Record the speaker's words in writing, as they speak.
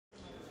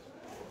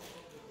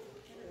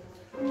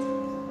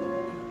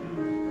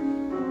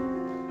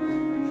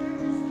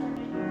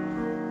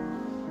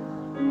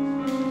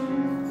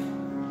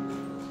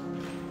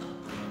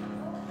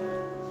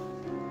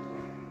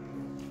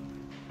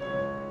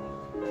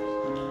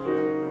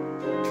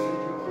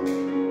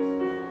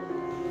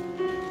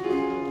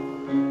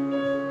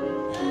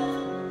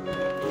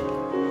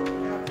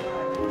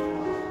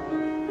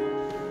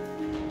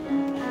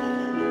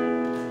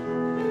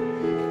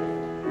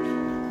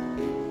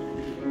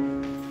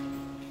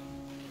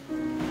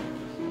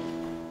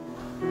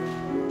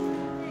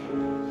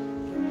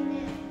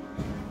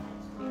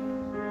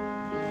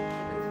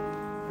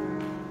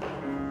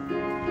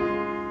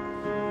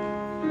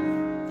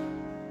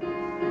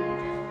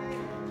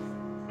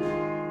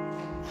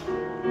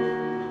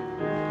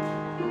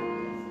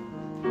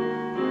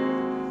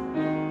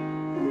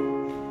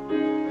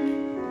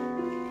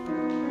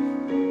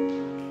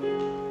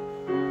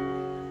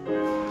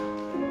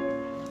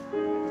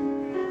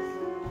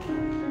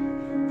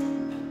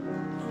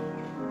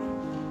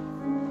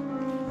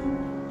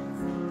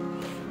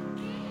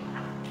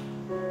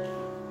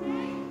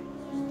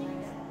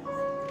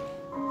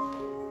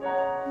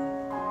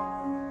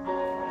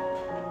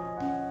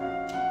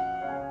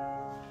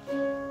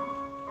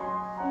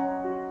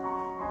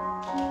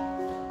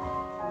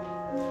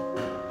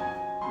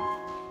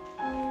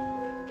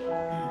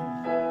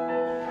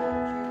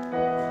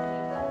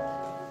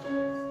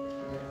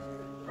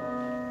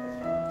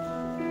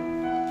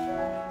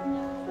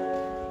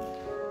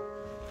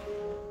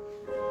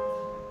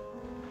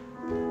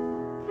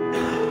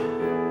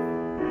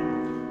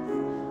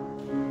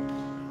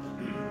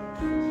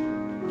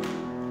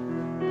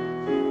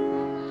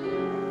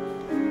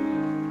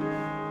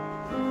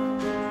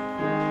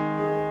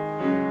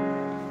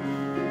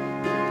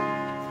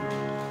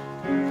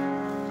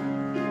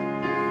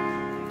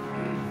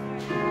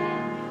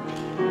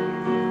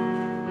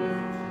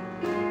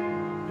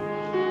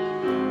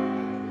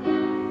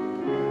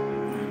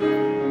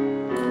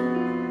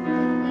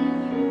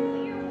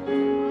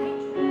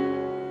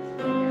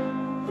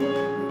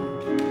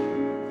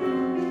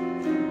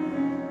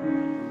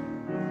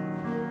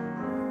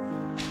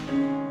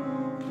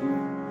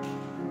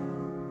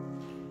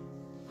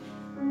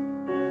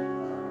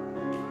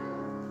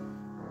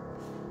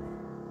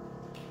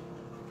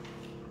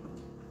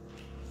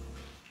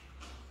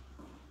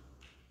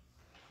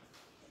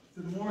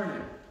Good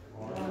morning.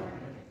 Good morning.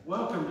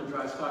 Welcome to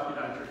Dry-Stock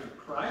United Church of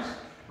Christ.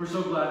 We're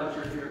so glad that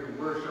you're here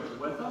to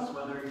worship with us,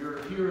 whether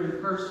you're here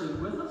in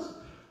person with us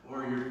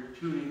or you're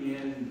tuning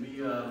in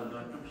via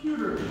the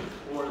computer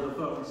or the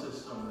phone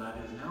system that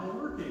is now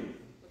working.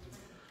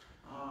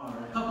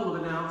 A couple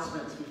of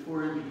announcements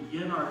before we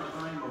begin our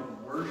time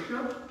of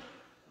worship.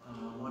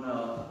 I want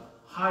to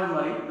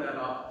highlight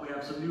that we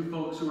have some new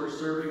folks who are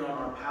serving on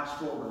our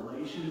Pastoral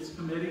Relations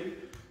Committee.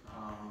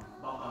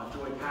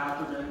 Joy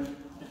Catherman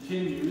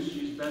continues.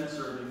 She's been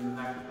serving in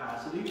that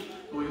capacity.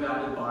 But we've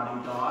added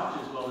Bonnie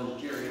Dodge as well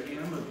as Jerry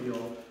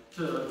Amabile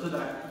to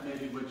that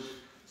committee, which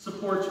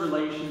supports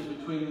relations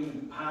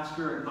between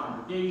pastor and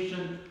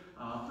congregation.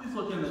 Please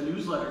look in the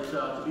newsletter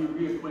to be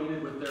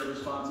reacquainted with their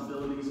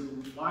responsibilities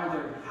and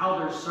how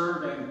they're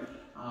serving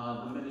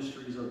the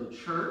ministries of the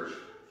church.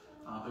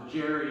 But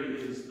Jerry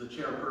is the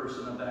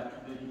chairperson of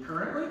that committee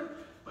currently.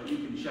 But you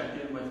can check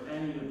in with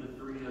any of the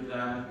three of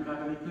them if you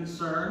have any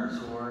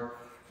concerns or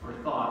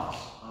thoughts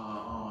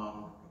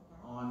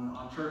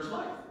on church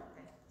life.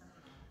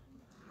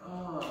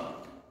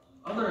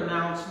 Other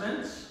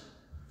announcements.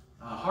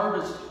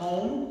 Harvest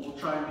Home, we'll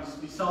try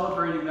and be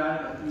celebrating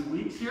that in a few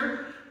weeks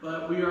here,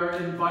 but we are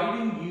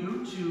inviting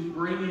you to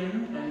bring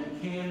in any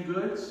canned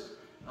goods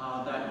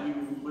that you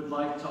would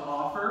like to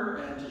offer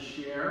and to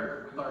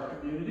share with our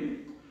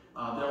community.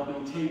 They'll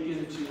be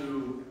taken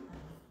to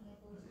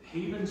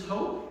Haven's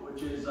Hope,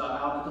 which is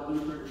out at the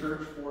Lutheran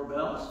Church, 4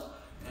 Bells,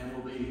 and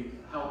we'll be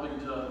helping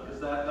to, because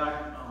that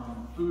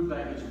food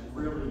bank is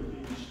really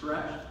being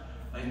stretched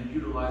and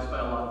utilized by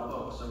a lot of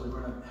folks. So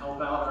we're going to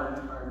help out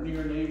our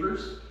near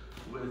neighbors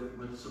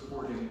with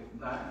supporting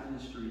that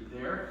ministry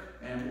there.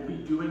 And we'll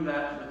be doing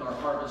that with our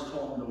Harvest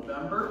Home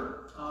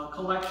November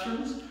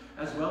collections,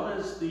 as well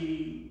as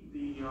the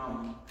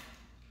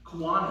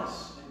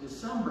Kiwanis in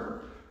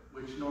December,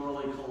 which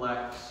normally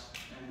collects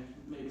and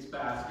makes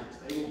baskets.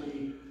 They will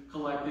be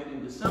collecting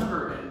in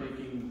December and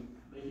making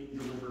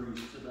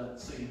deliveries to that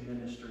same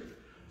ministry.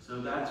 So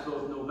that's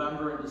both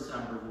November and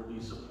December. We'll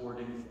be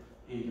supporting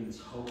Haven's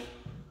Hope.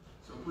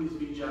 So please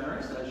be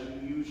generous, as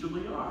you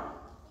usually are.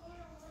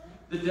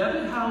 The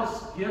Devon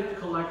House gift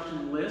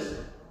collection list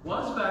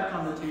was back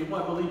on the table.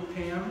 I believe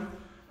Pam,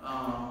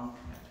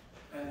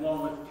 and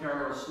along with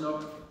Carol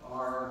Snook,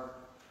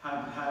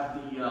 have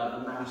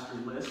the master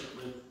list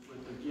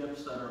with the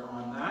gifts that are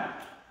on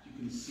that. You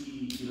can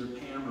see either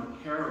Pam or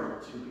Carol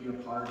to be a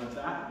part of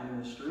that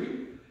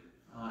ministry,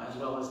 as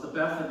well as the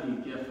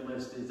Bethany gift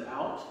list is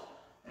out,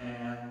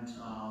 and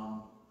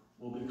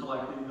we'll be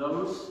collecting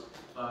those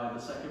by the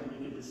second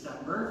week of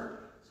December.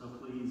 So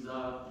please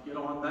get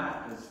on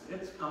that, because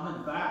it's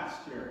coming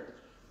fast here.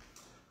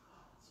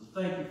 So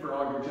thank you for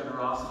all your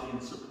generosity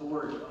and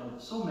support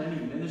of so many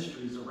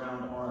ministries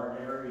around our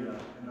area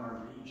and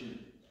our region.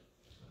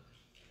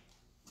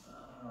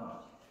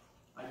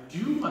 I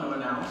do want to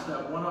announce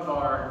that one of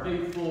our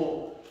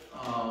faithful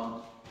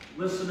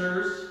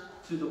listeners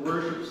to the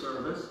worship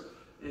service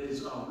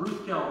is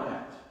Ruth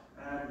Gelnett.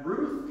 And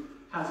Ruth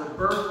has a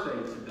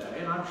birthday today,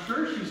 and I'm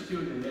sure she's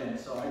tuning in,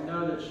 so I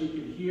know that she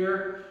can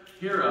hear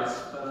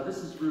us. But this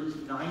is Ruth's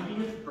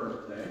 90th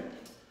birthday,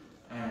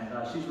 and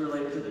she's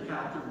related to the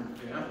Catherman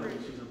family.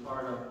 She's a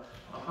part of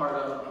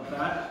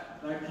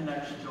that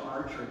connection to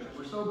our church. And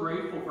we're so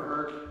grateful for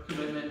her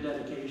commitment and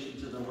dedication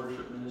to the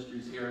worship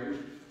ministries here.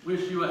 We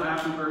wish you a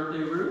happy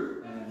birthday,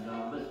 Ruth,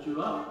 and lift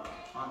you up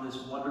on this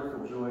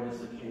wonderful,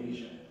 joyous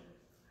occasion.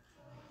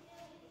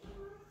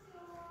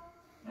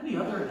 Any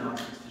other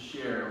announcements to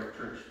share with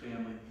church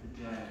family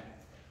today?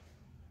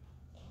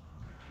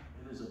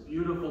 It is a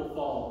beautiful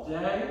fall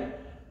day,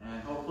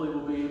 and hopefully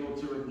we'll be able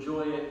to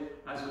enjoy it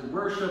as we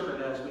worship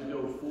and as we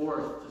go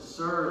forth to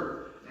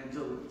serve and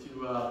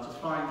to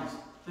find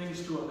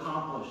things to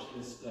accomplish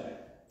this day.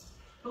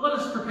 But let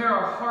us prepare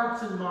our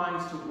hearts and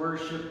minds to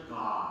worship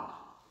God.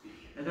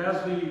 And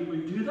as we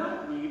do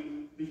that,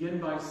 we begin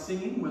by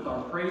singing with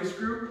our praise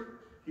group,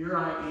 "Here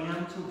I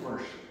Am to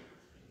Worship."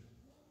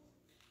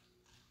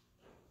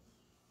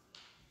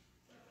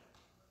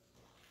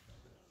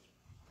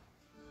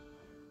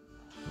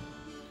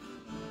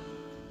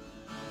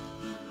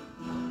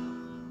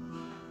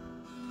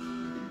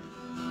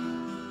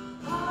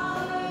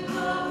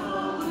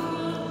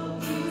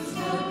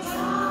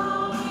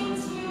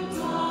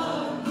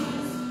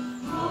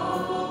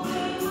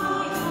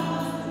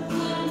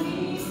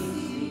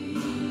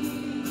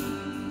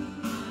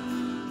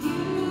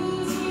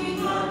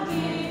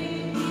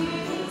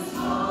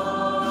 Oh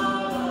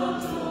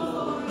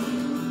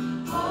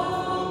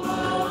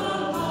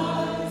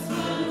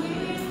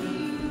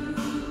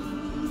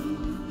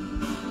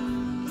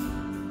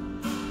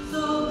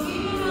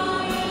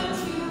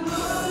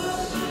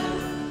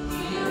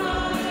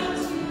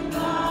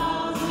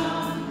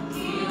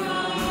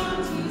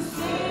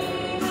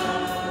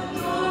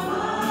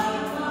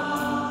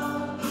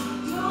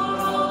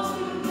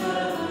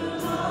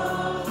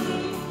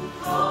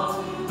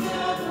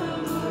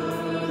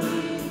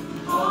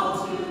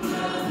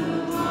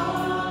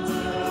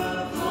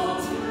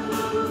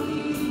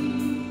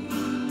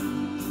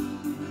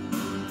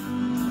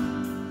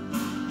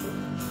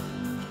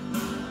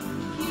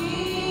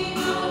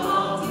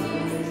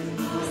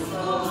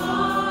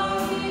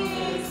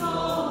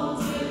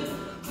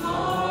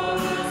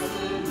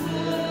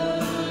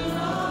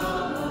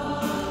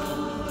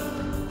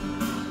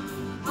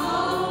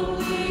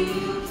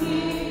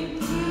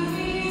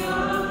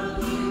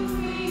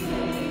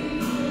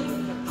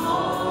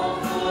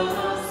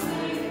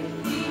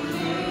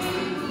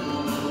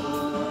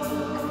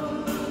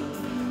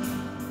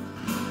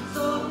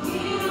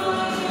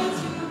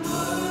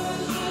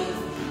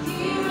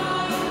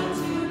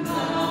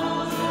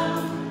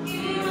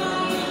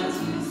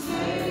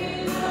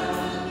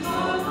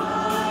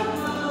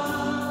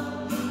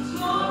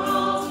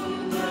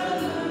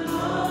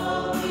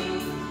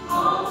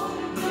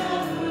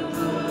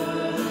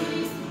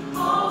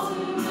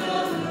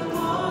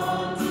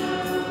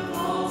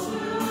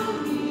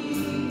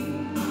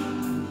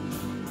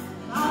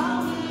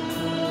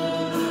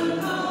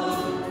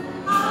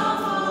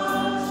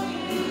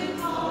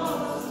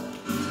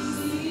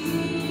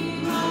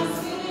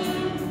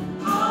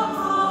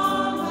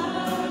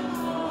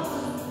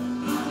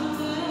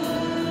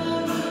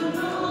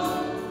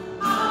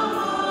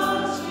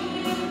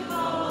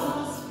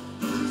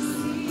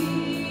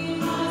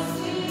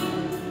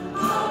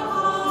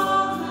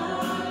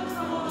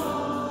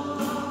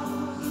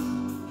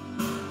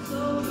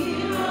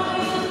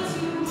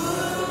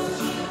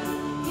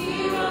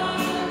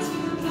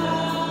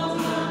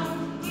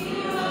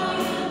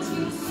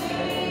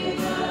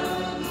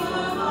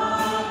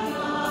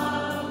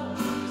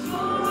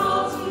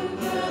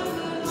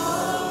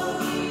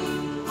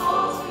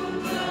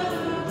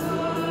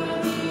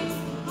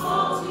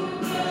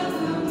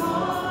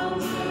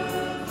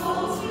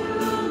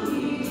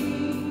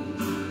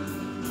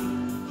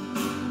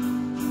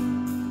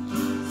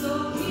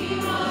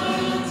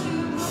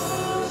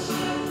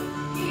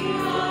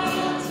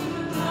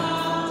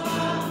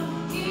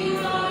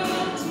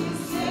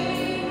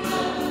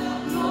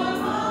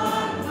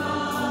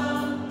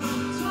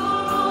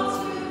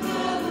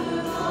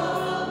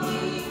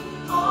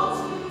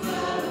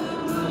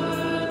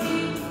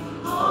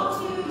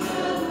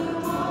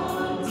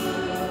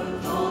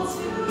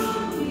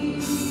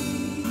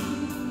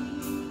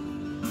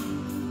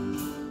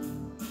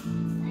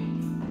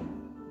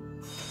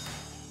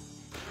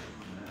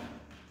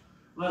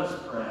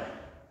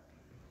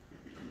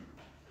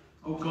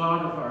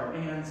God of our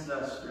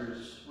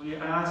ancestors, we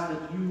ask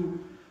that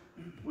you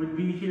would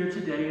be here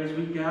today as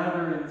we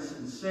gather in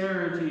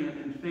sincerity and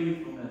in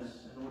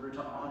faithfulness in order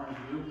to honor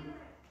you.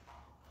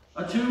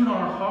 Attune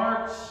our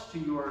hearts to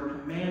your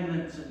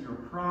commandments and your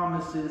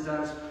promises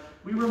as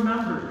we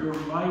remember your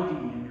mighty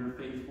and your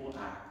faithful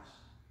acts.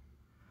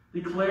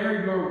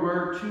 Declare your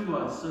word to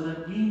us so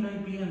that we may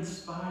be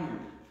inspired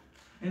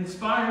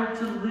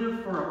to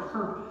live for a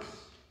purpose,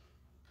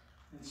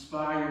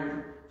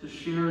 inspired to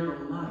share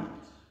the light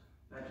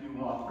that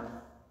you offer.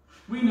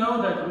 We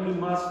know that we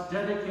must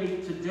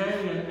dedicate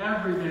today and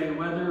every day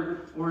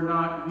whether or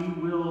not we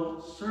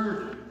will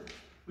serve you.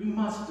 We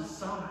must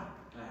decide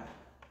that.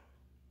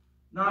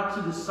 Not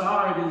to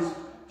decide is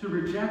to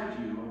reject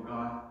you, O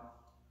God.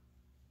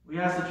 We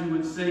ask that you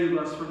would save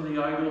us from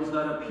the idols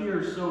that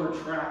appear so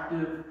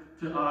attractive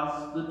to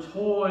us, the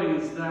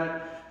toys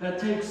that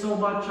take so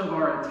much of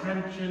our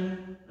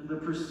attention, and the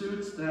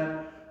pursuits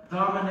that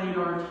dominate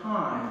our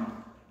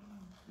time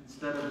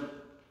instead of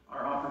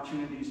our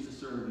opportunities to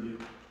serve you.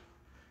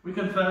 We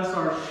confess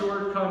our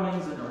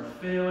shortcomings and our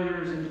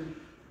failures, and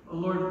oh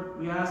Lord,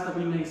 we ask that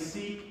we may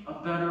seek a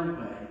better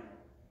way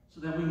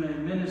so that we may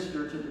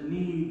minister to the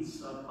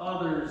needs of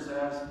others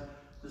as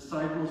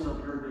disciples of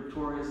your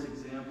victorious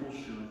example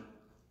should.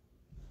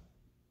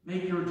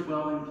 Make your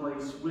dwelling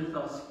place with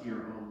us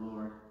here, O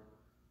Lord.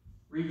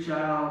 Reach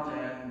out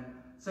and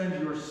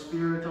send your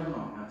Spirit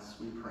among us,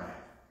 we pray.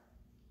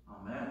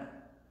 Amen.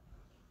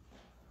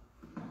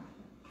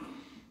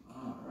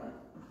 All right.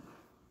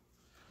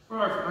 For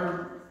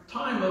our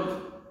time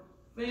of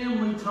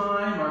family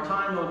time, our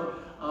time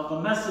of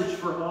a message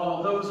for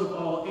those of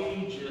all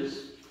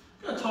ages,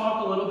 I'm going to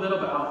talk a little bit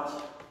about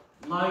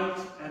light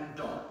and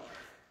dark.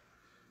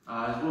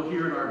 As we'll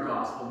hear in our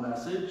gospel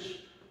message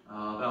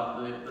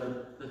about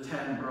the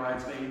 10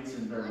 bridesmaids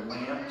and their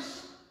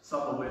lamps,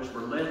 some of which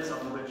were lit, some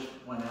of which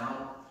went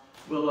out.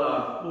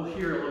 We'll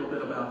hear a little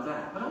bit about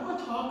that. But I want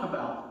to talk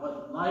about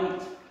what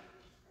light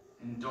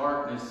and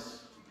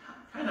darkness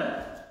kind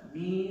of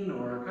mean,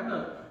 or kind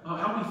of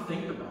how we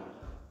think about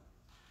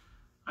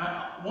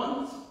it.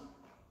 Once,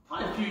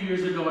 probably a few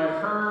years ago, I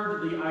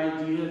heard the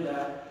idea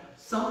that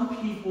some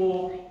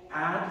people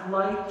add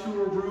light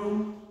to a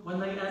room when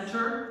they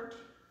enter,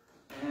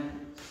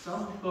 and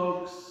some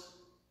folks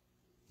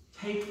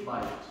take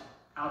light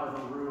out of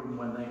a room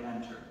when they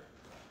enter.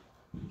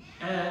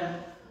 And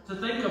to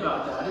think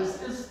about that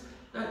is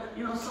that,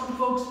 you know, some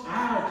folks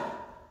add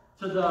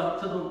to the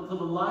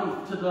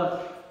life,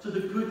 to the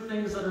good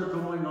things that are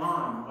going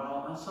on,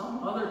 while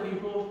some other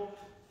people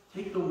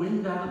take the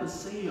wind out of the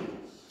sails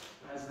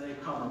as they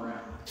come around.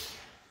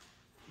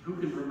 Who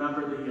can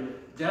remember the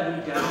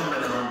Debbie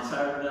Downer on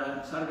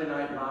Saturday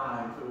Night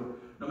Live, who,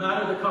 no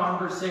matter the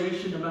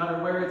conversation, no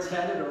matter where it's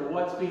headed or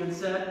what's being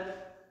said,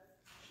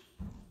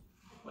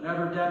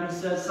 whenever Debbie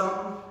says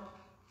something,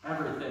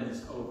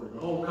 everything's over. The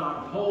whole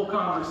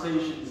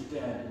conversation's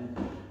dead,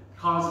 and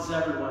causes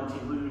everyone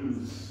to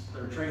lose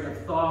their train of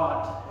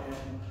thought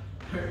and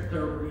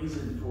their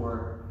reason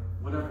for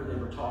whatever they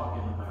were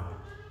talking about.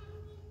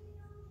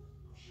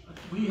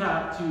 We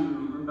have to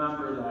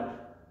remember that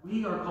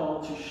we are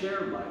called to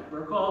share light.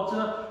 We're called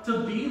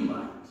to be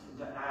light and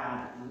to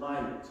add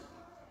light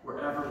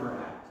wherever we're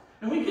at.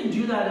 And we can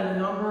do that in a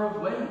number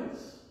of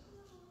ways.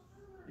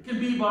 It can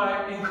be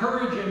by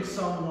encouraging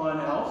someone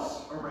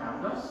else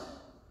around us,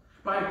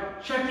 by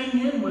checking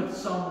in with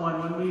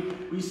someone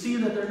when we see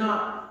that they're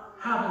not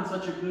having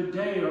such a good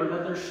day or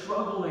that they're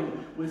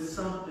struggling with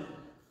something.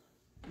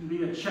 It can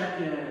be a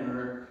check-in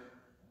or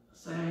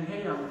saying,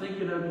 hey, I'm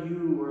thinking of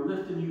you, or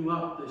lifting you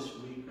up this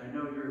week. I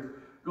know you're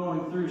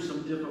going through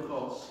some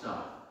difficult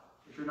stuff,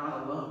 but you're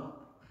not alone.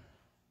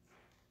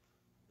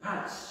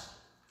 That's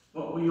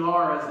what we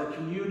are as the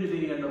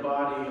community and the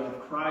body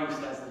of Christ,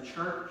 as the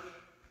church.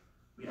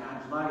 We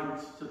add light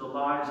to the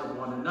lives of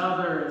one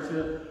another and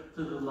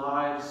to the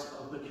lives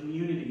of the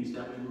communities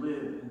that we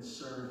live and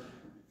serve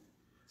in.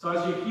 So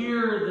as you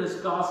hear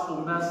this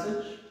gospel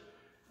message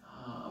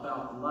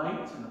about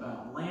light and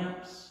about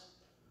lamps,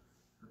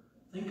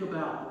 think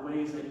about the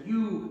ways that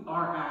you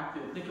are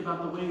active. Think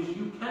about the ways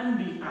you can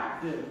be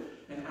active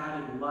in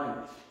adding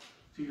light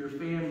to your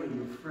family,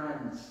 your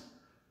friends,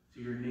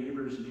 to your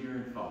neighbors near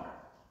and far.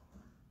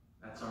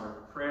 That's our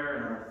prayer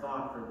and our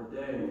thought for the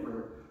day,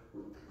 for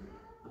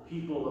the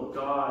people of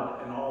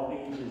God in all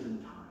ages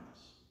and times.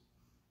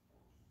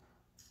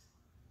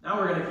 Now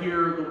we're going to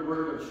hear the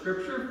word of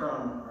Scripture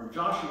from our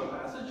Joshua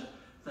passage,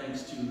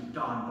 thanks to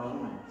Don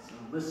Bowman. So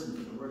listen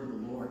to the word of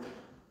the Lord.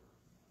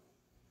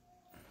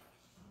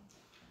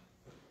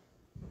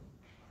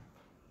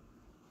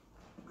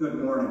 Good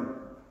morning.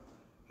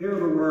 Hear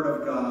the word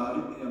of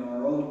God in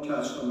our Old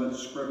Testament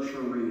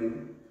scripture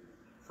reading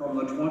from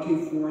the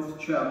 24th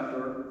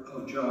chapter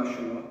of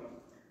Joshua,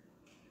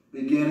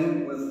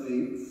 beginning with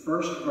the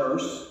first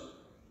verse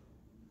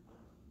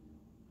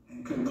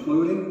and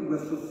concluding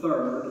with the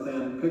third,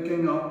 then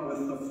picking up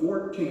with the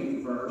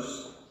 14th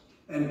verse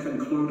and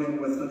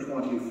concluding with the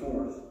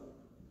 24th.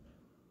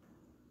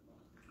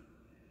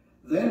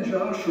 Then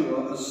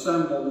Joshua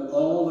assembled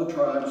all the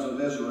tribes of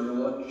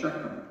Israel at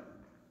Shechem.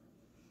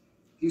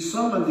 He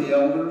summoned the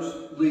elders,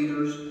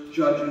 leaders,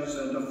 judges,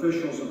 and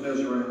officials of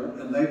Israel,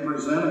 and they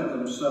presented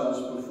themselves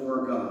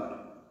before God.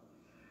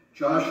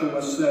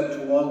 Joshua said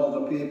to all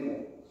of the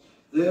people,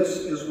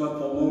 "This is what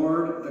the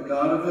Lord, the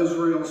God of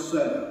Israel,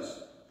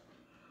 says.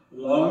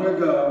 Long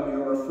ago,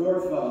 your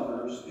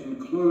forefathers,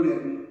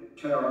 including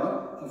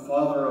Terah, the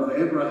father of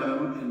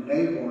Abraham, and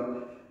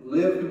Nahor,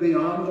 lived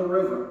beyond the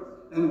river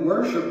and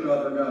worshipped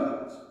other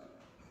gods.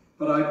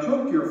 But I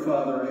took your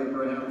father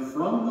Abraham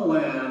from the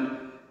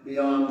land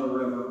beyond the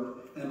river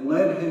and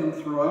led him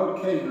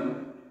throughout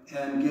Canaan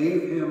and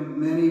gave him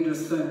many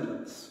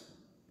descendants.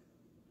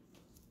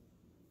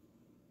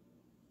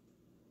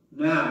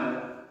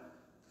 Now,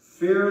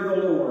 fear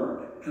the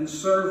Lord and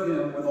serve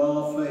him with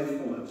all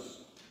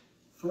faithfulness.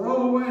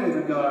 Throw away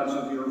the gods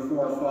of your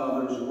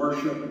forefathers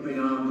worshipped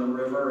beyond the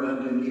river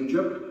and in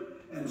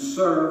Egypt, and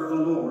serve the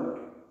Lord.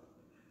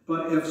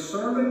 But if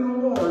serving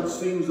the Lord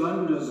seems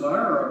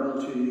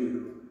undesirable to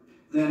you,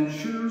 then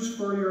choose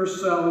for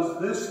yourselves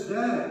this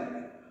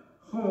day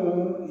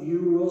whom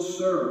you will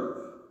serve,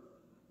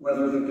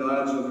 whether the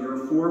gods of your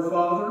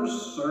forefathers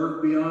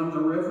served beyond the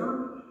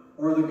river,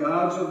 or the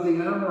gods of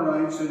the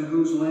Amorites in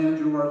whose land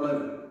you are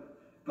living.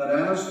 But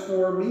as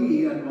for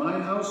me and my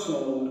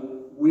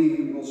household,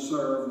 we will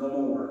serve the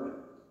Lord."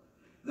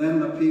 Then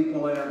the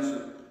people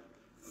answered,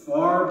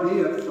 "Far be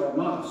it from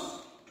us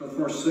to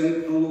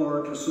forsake the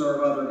Lord to serve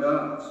other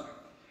gods.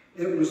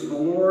 It was the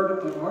Lord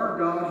of our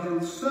God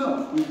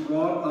himself who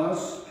brought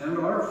us and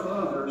our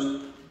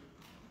fathers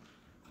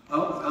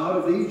out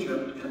of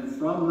Egypt and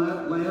from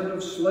that land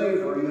of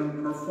slavery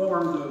and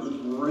performed those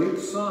great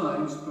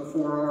signs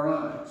before our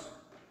eyes.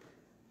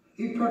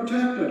 He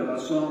protected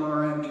us on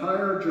our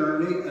entire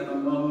journey and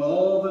among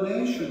all the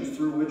nations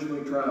through which we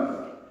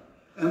traveled.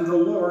 And the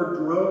Lord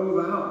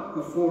drove out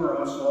before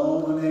us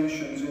all the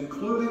nations,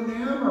 including the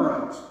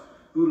Amorites,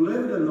 who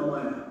lived in the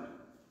land.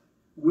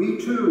 We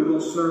too will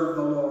serve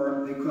the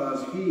Lord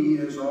because he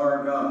is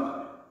our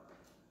God."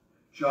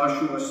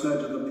 Joshua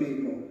said to the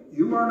people,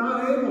 "You are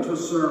not able to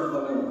serve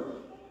the Lord.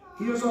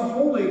 He is a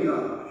holy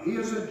God. He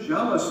is a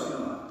jealous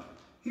God.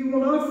 He will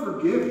not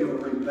forgive your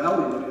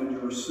rebellion and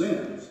your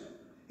sins.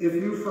 If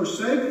you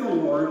forsake the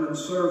Lord and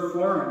serve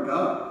foreign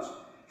gods,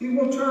 he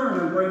will turn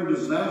and bring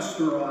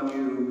disaster on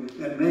you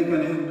and make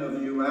an end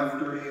of you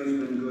after he has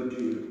been good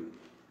to you."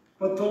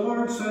 But the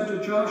Lord said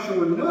to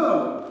Joshua,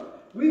 "No,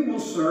 we will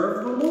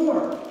serve the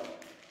Lord."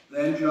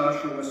 Then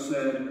Joshua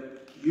said,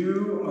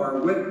 "You are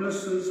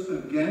witnesses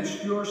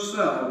against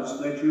yourselves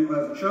that you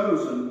have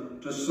chosen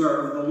to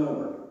serve the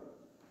Lord."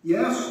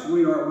 "Yes,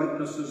 we are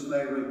witnesses,"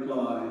 they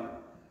replied.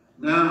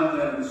 "Now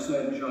then,"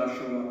 said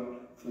Joshua,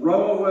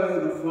 "throw away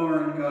the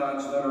foreign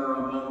gods that are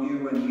among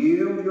you and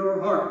yield your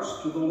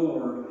hearts to the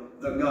Lord,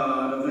 the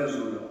God of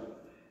Israel."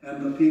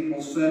 And the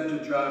people said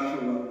to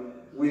Joshua,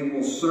 "We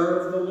will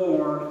serve the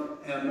Lord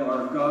and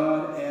our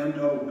God and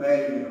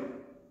obey him."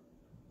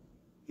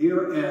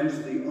 Here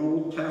ends the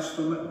Old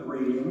Testament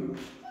reading.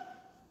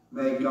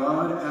 May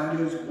God add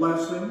his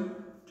blessing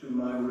to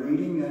my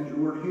reading and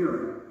your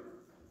hearing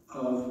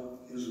of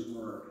his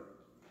word.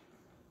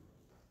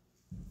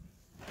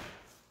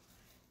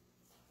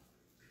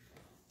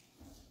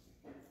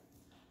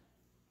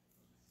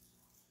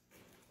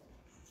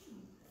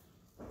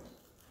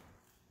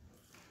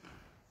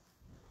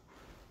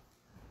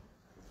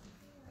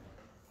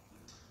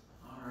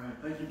 All right,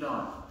 thank you,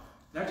 Don.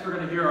 Next, we're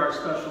going to hear our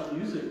special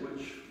music,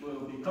 which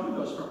will be coming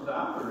to us from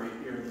Valerie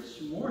here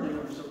this morning.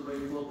 I'm so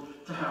grateful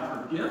to have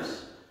her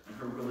gifts and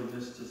her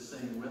willingness to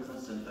sing with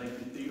us, and thank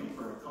you, Theo,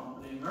 for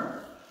accompanying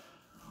her.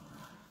 All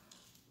right.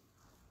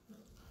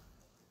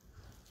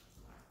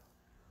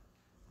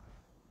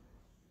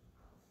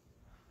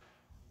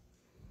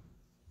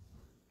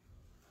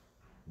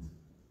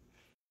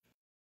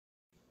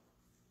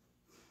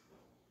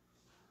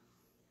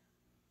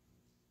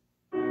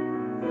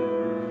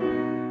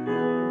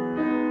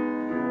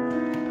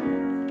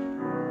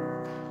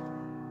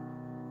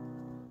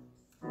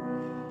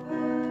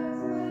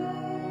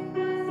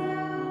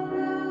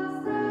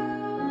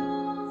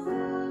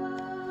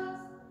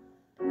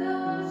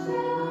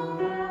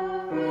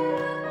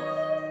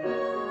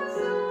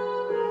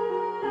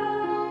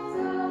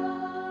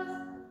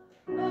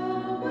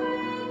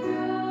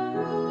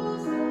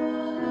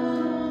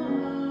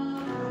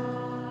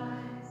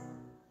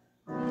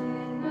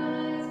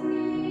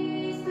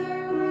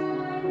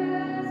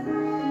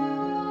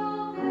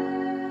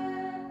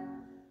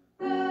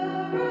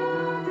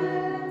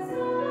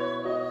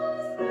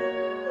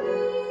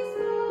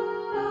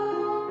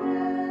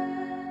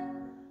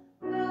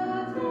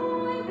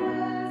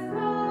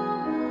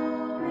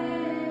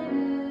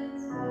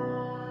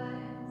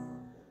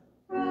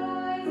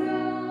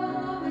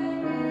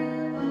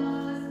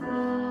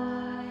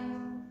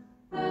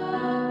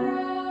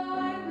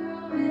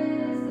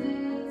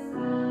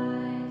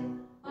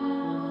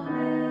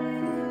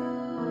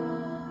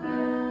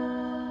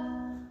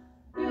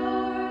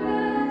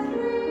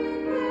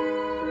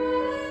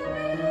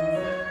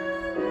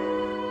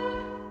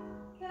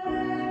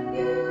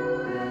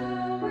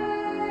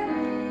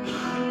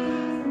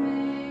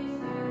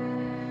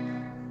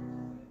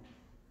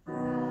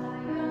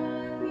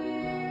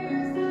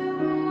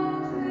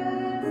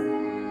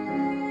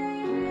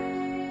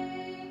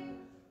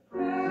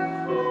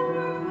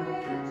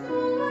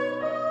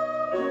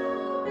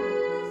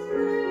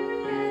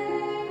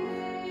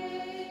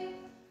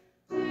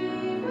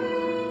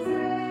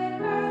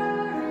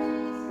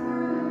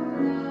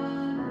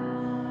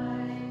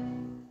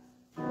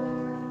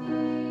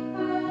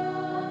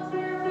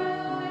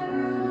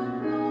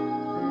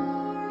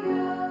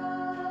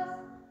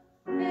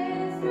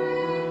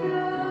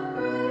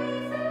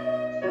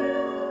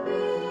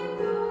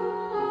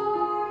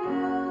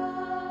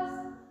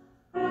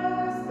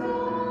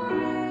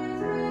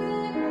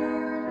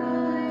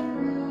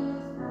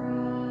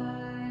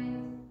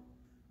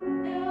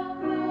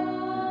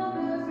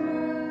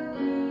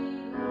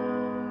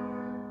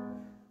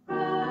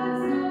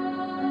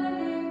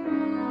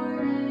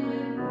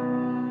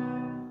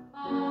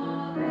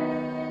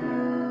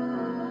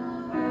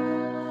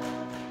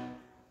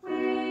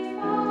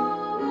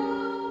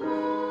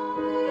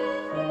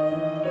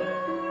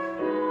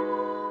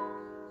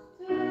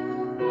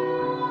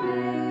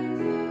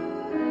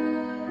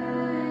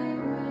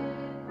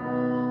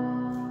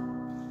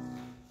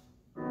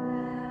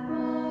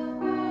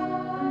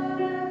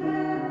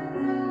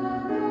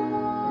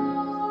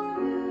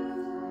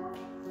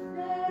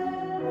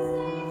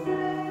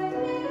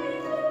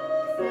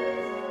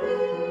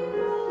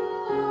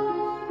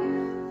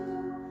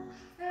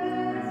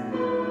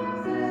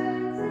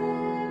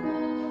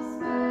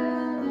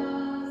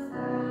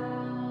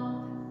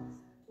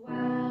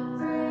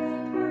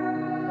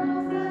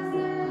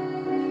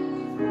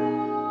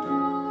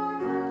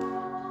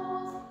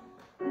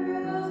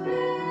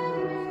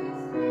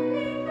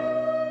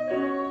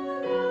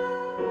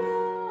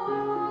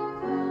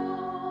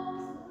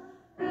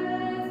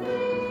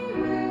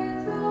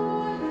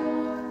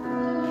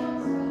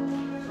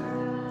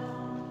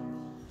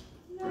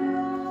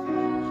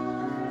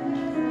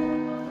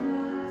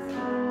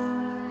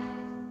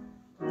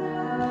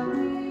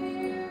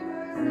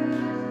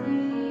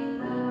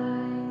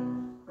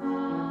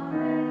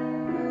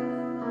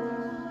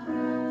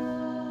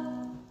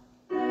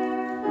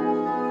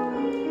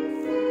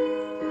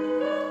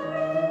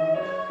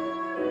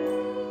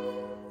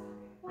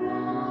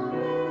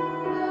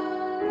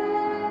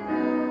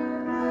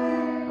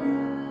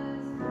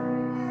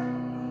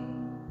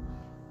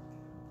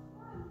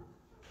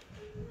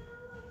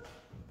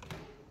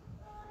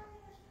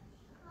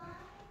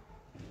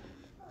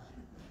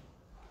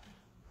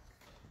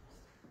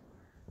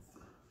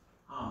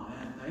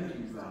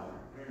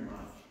 very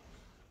much.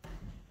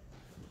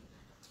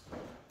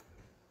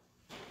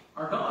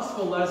 Our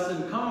gospel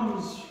lesson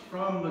comes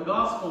from the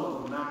Gospel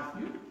of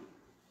Matthew,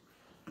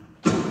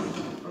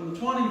 from the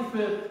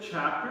 25th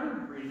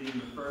chapter, reading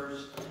the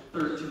first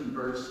 13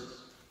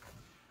 verses.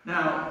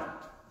 Now,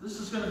 this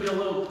is going to be a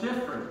little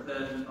different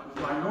than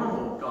my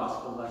normal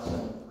gospel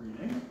lesson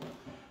reading.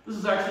 This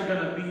is actually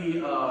going to be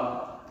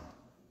a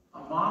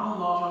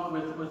monologue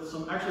with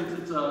some, actually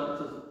it's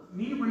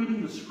me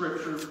reading the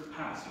scripture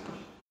passage.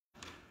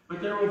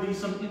 But there will be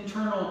some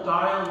internal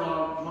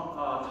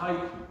dialogue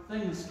type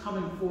things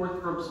coming forth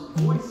from some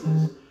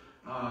voices.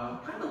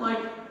 Kind of like,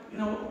 you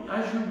know,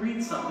 as you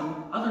read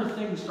something, other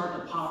things start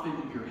to pop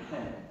into your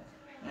head.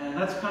 And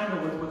that's kind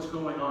of what's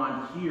going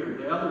on here.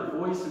 The other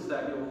voices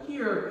that you'll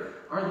hear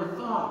are the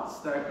thoughts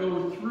that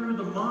go through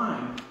the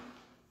mind,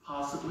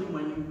 possibly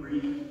when you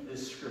read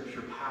this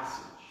scripture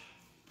passage.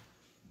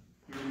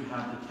 Here we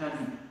have the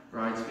 10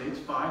 bridesmaids,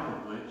 5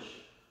 of which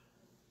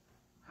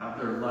have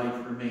their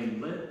light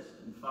remain lit,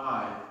 and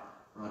 5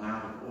 run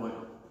out of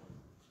oil.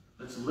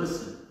 Let's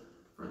listen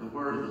for the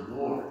word of the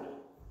Lord.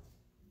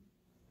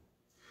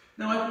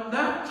 Now at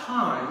that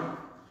time,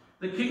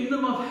 the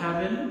kingdom of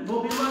heaven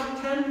will be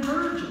like 10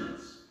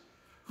 virgins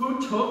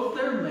who took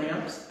their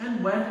lamps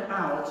and went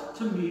out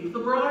to meet the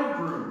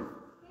bridegroom.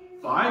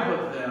 5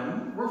 of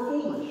them were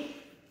foolish,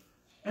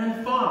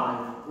 and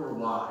 5 were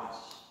wise.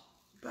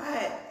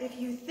 But if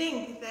you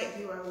think that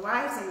you are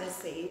wise in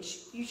this age,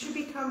 you should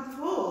become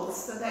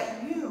fools so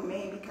that you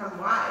may become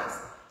wise.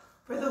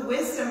 For the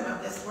wisdom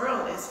of this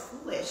world is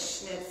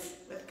foolishness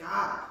with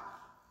God.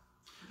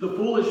 The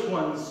foolish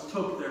ones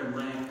took their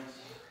lamps,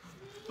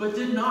 but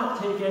did not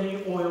take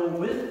any oil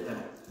with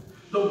them.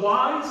 The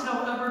wise,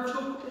 however,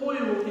 took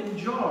oil in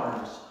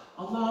jars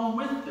along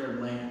with their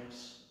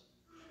lamps.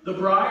 The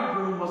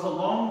bridegroom was a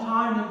long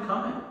time in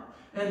coming,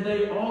 and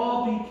they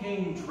all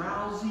became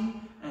drowsy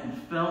and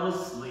fell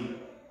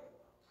asleep.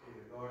 In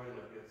the Garden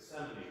of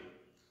Gethsemane,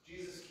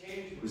 Jesus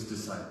came to his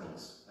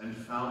disciples and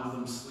found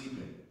them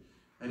sleeping.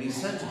 And he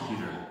said to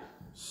Peter,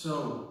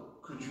 "So,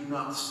 could you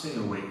not stay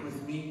awake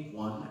with me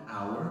 1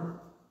 hour?"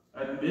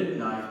 At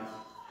midnight,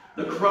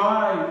 the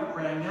cry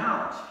rang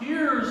out,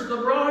 "Here's the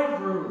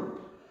bridegroom!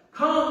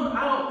 Come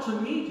out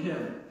to meet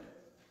him!"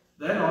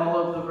 Then all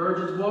of the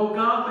virgins woke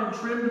up and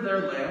trimmed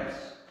their lamps.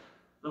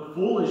 The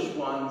foolish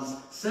ones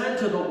said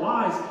to the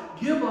wise,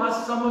 "Give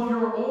us some of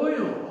your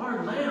oil.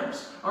 Our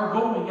lamps are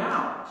going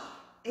out."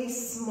 A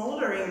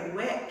smoldering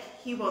wick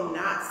he will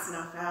not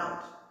snuff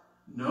out.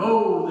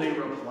 "No," they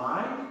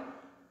replied,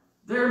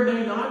 "there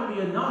may not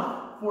be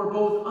enough for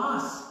both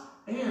us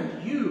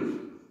and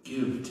you."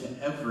 Give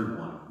to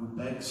everyone who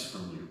begs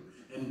from you,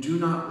 and do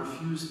not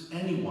refuse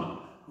anyone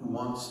who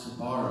wants to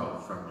borrow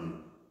from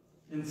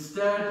you.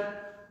 Instead,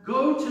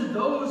 go to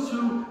those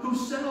who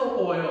sell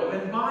oil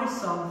and buy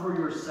some for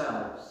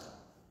yourselves.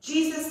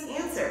 Jesus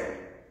answered,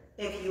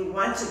 "If you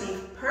want to be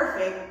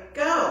perfect,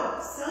 go,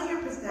 sell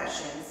your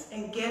possessions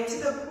and give to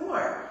the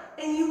poor,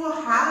 and you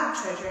will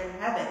have treasure in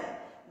heaven.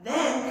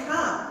 Then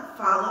come,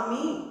 follow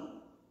me."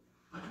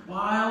 But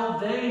while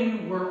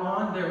they were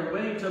on their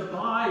way to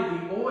buy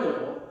the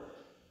oil,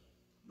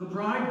 the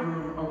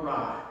bridegroom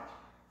arrived.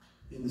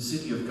 In the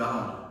city of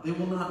God, they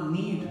will not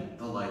need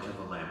the light of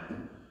a lamp,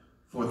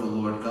 for the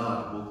Lord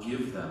God will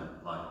give them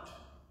light.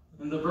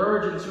 And the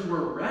virgins who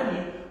were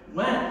ready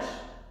went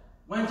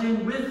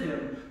in with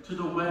him to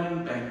the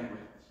wedding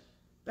banquet.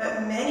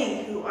 But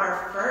many who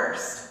are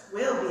first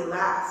will be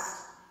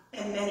last,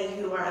 and many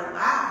who are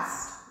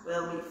last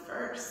will be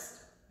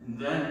first. And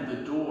then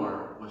the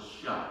door was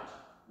shut.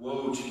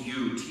 Woe to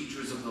you,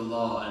 teachers of the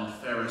law and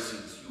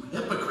Pharisees, you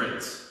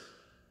hypocrites!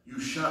 You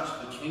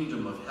shut the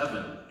kingdom of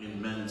heaven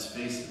in men's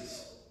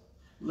faces.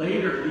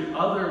 Later, the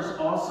others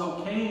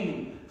also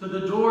came to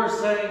the door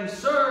saying,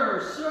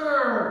 "Sir,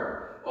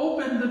 sir,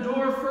 open the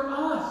door for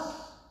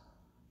us."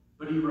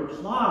 But he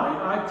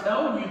replied, "I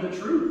tell you the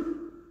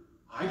truth.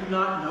 I do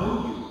not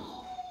know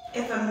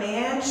you." If a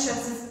man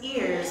shuts his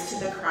ears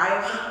to the cry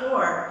of the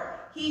poor,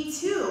 he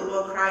too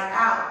will cry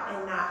out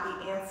and not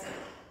be answered.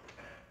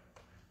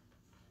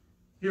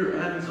 Here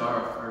ends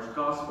our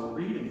gospel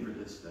reading for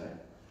this day.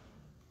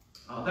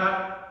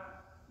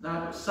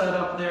 That set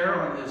up there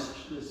on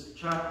this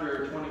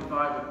chapter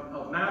 25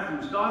 of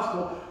Matthew's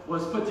Gospel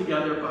was put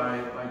together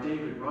by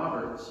David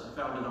Roberts. I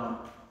found it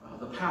on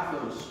the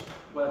Pathos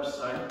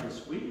website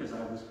this week as I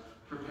was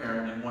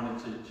preparing and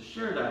wanted to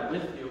share that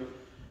with you.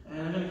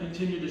 And I'm going to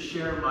continue to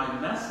share my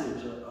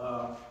message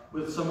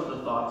with some of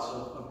the thoughts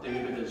of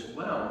David as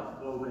well,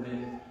 woven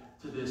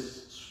into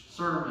this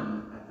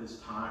sermon at this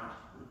time.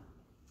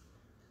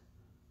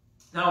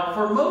 Now,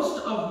 for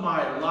most of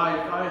my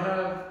life, I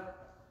have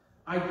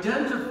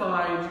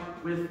identified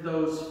with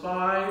those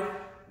 5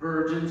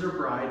 virgins or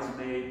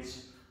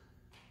bridesmaids,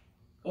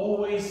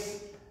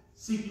 always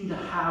seeking to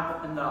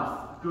have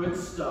enough good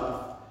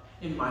stuff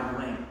in my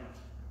lamp.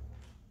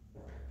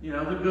 You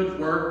know, the good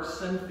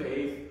works and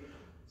faith,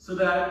 so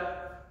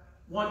that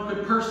one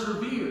could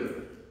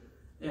persevere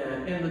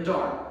in the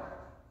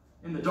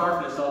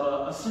darkness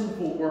of a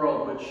sinful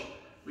world which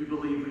we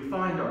believe we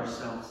find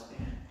ourselves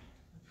in.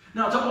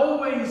 Now, to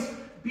always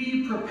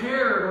be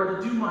prepared or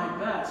to do my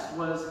best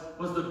was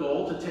the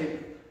goal, to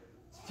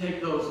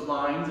take those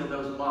lines and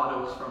those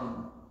mottos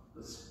from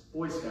the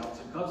Boy Scouts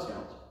and Cub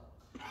Scouts.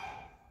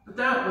 But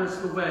that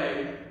was the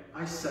way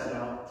I set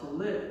out to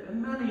live,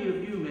 and many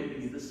of you may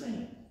be the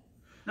same.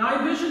 Now, I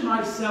envision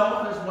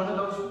myself as one of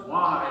those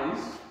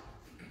wise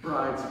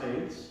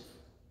bridesmaids,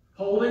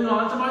 holding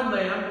on to my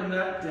lamp in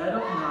that dead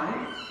of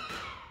night.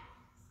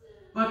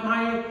 But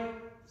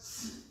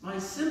my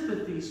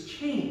sympathies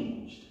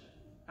changed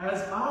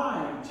as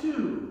I,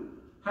 too,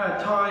 had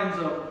times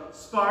of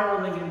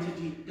spiraling into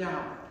deep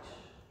doubt.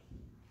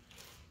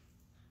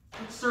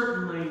 But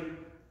certainly,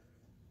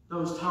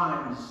 those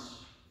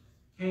times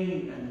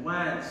came and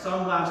went.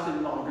 Some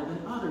lasted longer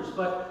than others,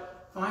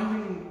 but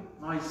finding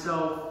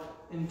myself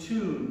in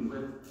tune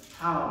with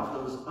how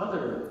those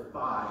other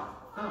 5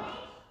 felt.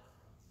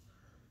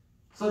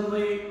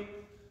 Suddenly,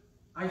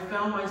 I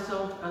found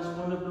myself as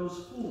one of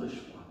those foolish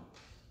ones,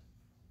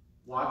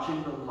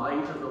 watching the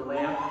light of the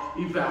lamp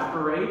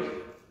evaporate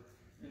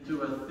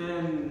into a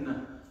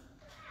thin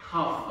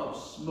puff of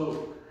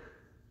smoke,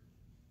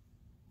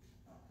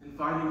 and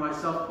finding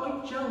myself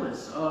quite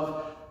jealous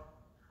of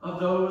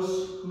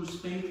those whose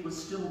faith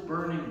was still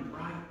burning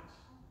bright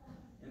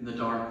in the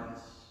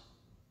darkness.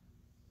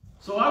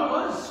 So I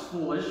was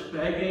foolish,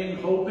 begging,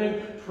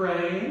 hoping,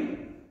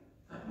 praying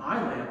that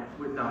my lamp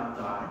would not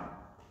die.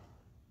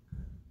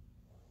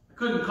 I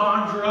couldn't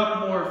conjure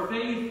up more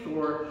faith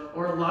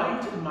or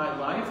light in my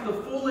life. The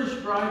foolish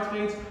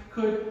bridesmaids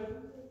could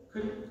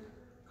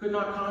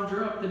not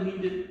conjure up the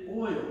needed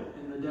oil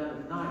in the dead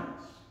of night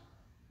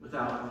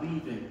without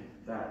leaving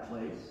that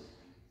place.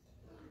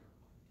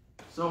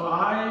 So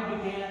I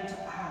began to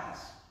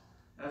ask,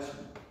 as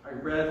I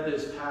read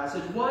this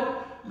passage,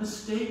 what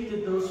mistake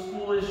did those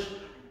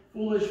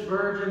foolish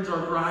virgins or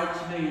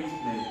bridesmaids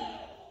make?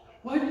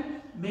 What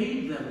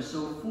made them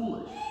so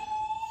foolish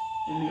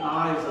in the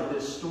eyes of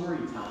this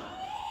storyteller?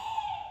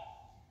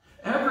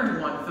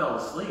 Everyone fell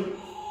asleep.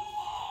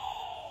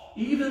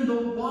 Even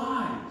the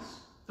wise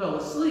fell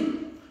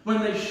asleep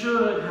when they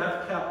should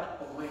have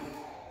kept awake.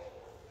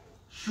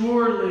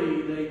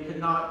 Surely they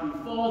cannot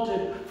be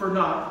faulted for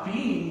not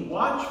being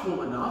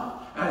watchful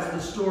enough, as the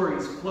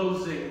story's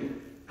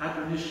closing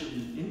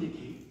admonition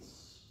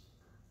indicates.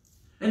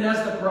 And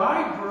as the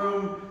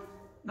bridegroom,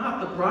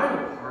 not the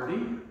bridal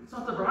party, it's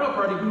not the bridal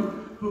party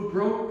who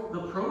broke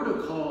the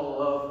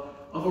protocol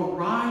of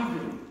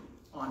arriving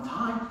on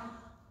time.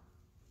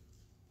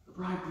 The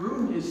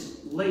bridegroom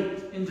is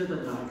late into the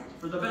night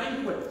for the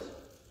banquet.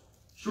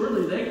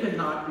 Surely they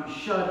cannot be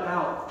shut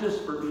out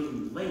just for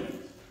being late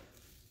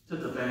to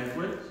the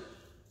banquet,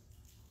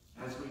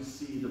 as we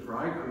see the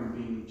bridegroom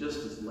being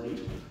just as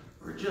late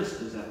or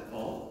just as at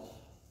fault.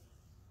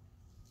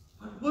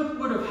 But what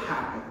would have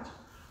happened?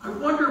 I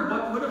wonder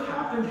what would have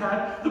happened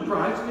had the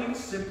bridesmaids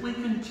simply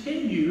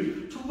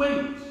continued to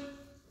wait.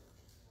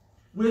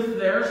 With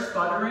their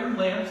sputtering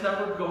lamps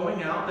that were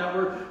going out, that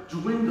were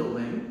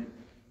dwindling,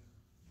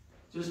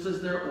 just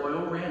as their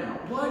oil ran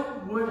out.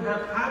 What would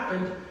have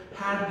happened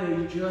had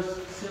they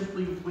just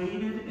simply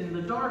waited in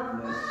the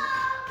darkness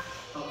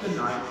of the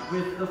night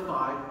with the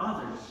 5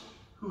 others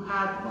who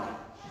had light?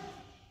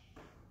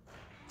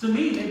 To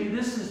me, maybe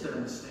this is their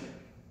mistake.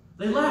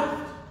 They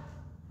left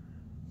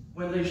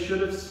when they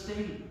should have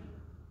stayed.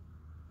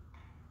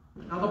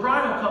 Now, the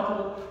bridal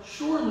couple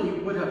surely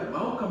would have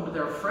welcomed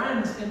their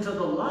friends into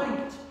the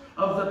light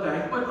of the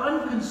banquet,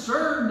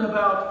 unconcerned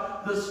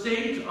about the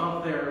state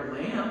of their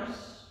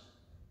lamps,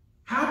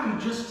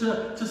 happy just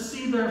to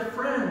see their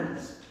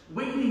friends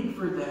waiting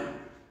for them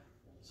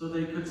so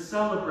they could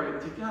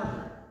celebrate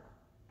together.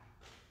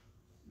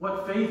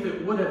 What faith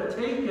it would have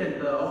taken,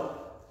 though,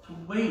 to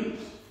wait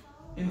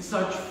in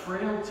such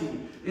frailty,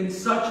 in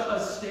such a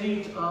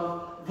state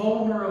of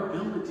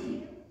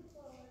vulnerability,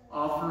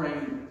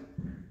 offering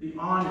the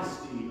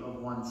honesty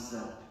of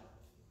oneself.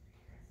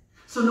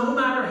 So no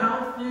matter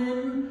how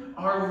thin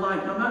our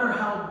light, no matter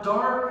how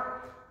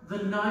dark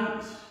the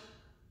night,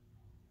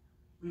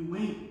 we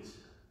wait,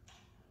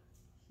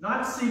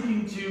 not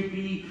seeking to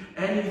be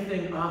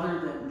anything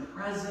other than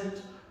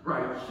present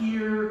right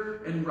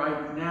here and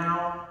right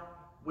now,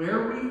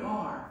 where we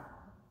are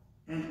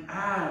and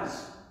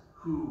as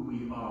who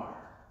we are.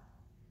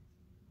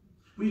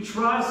 We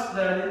trust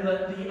that in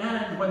the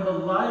end, when the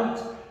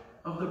light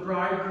of the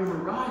bridegroom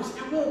arrives,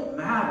 it won't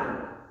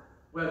matter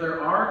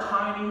whether our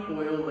tiny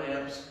oil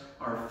lamps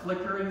are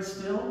flickering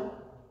still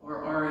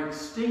or are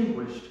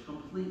extinguished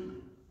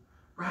completely.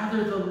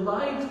 Rather, the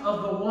light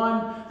of the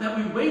one that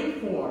we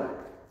wait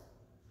for,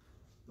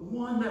 the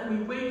one that we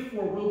wait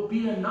for, will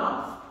be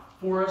enough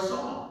for us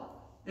all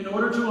in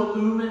order to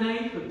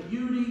illuminate the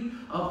beauty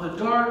of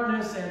the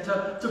darkness and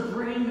to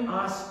bring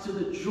us to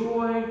the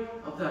joy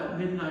of that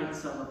midnight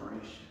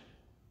celebration.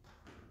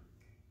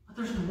 But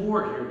there's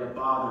more here that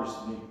bothers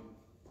me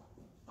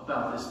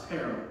about this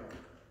parable.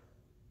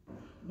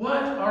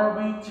 What are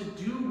we to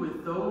do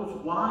with those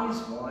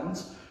wise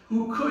ones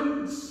who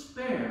couldn't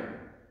spare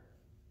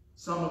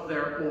some of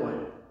their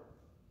oil?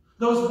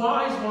 Those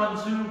wise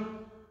ones who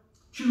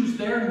choose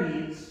their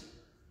needs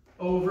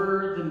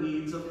over the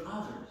needs of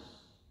others.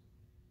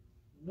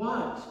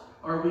 What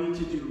are we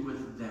to do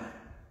with them?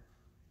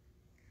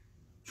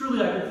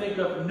 Truly, I can think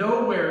of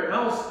nowhere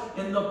else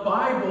in the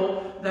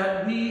Bible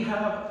that we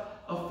have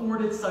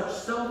afforded such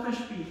selfish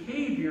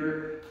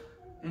behavior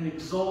and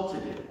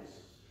exalted it.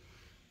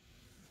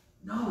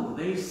 No,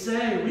 they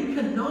say we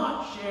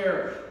cannot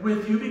share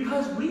with you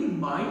because we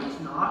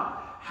might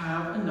not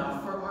have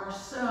enough for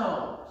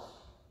ourselves.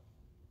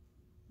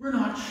 We're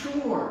not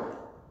sure.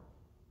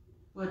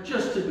 But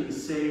just to be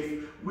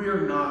safe,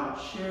 we're not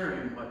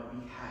sharing what we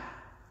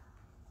have.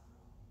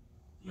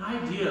 The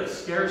idea of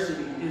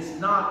scarcity is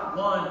not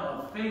one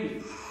of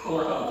faith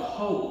or of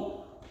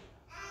hope.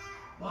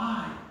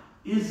 Why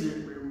is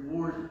it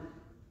rewarded?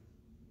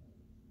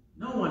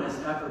 No one has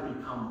ever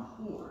become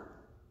poor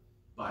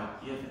by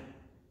giving.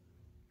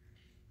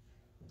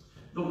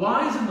 The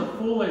wise and the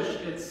foolish,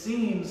 it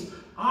seems,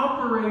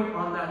 operate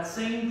on that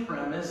same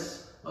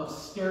premise of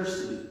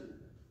scarcity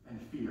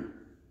and fear.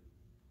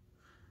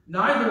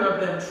 Neither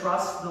of them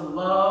trust the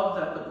love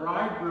that the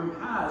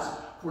bridegroom has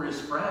for his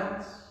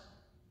friends.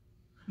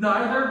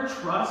 Neither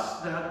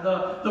trust that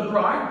the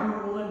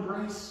bridegroom will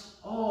embrace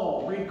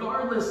all,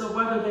 regardless of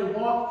whether they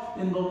walk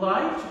in the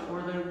light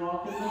or they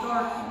walk in the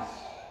darkness.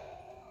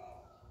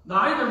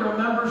 Neither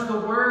remembers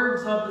the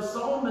words of the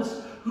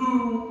psalmist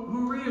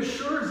who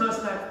reassures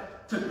us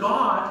that to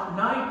God,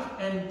 night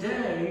and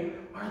day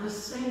are the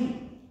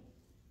same.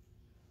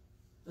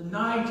 The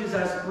night is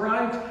as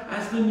bright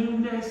as the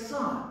noonday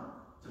sun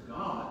to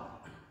God.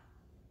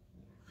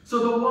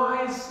 So the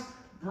wise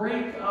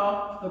break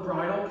up the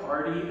bridal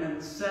party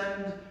and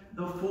send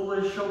the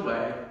foolish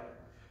away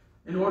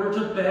in order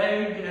to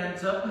beg and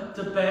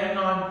to bang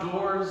on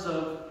doors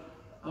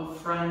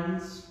of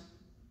friends,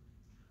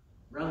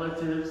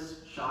 relatives,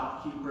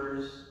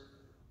 shopkeepers,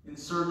 in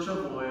search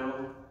of oil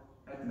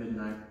at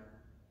midnight.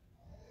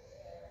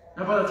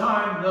 Now, by the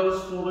time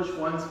those foolish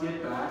ones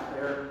get back,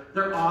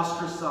 they're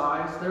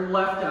ostracized, they're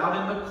left out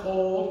in the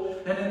cold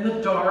and in the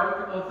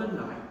dark of the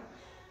night.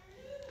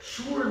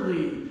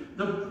 Surely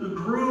the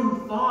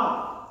groom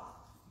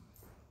thought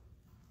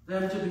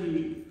them to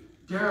be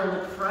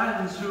derelict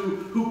friends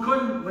who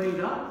couldn't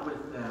wait up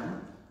with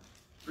them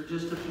for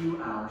just a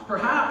few hours.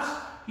 Perhaps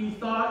he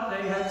thought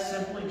they had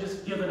simply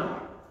just given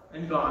up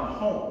and gone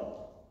home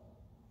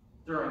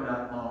during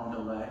that long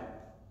delay.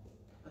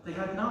 But they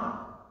had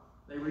not.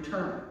 They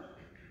returned.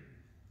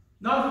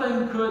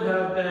 Nothing could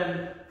have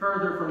been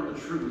further from the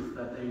truth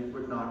that they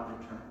would not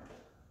return.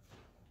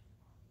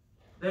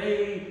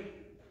 They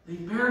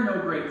bear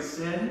no great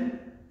sin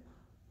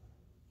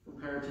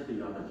compared to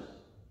the others.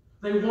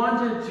 They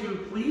wanted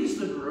to please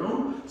the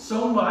groom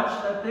so much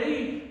that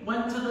they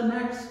went to the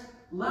next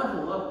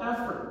level of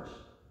effort.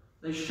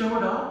 They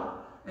showed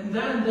up, and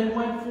then they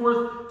went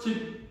forth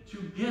to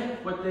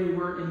get what they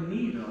were in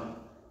need of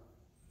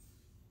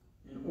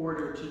in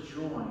order to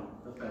join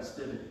the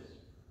festivities.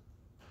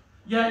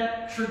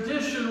 Yet,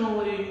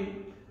 traditional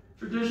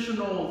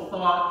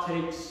thought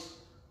takes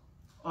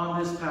on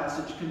this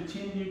passage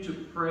continue to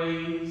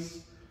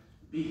praise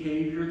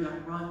behavior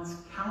that runs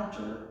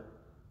counter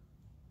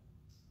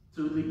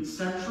to the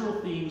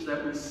central themes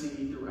that we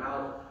see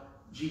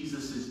throughout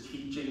Jesus'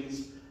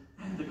 teachings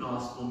and the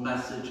gospel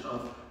message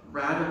of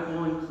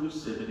radical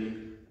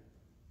inclusivity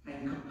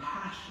and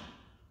compassion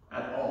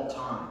at all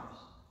times.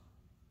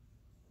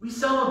 We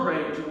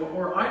celebrate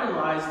or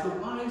idolize the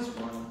wise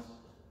ones,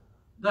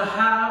 the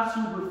haves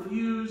who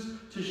refuse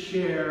to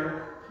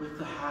share with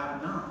the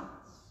have-nots.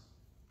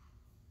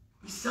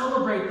 We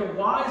celebrate the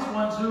wise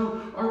ones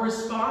who are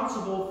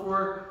responsible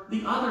for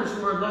the others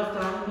who are left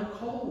out in the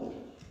cold.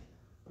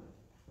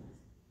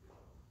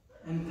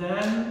 And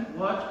then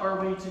what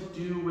are we to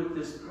do with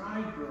this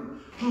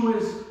bridegroom, who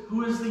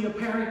is the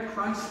apparent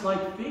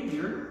Christ-like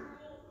figure,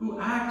 who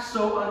acts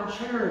so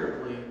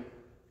uncharitably,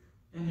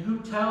 and who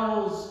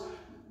tells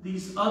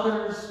these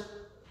others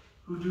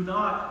who do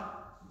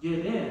not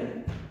get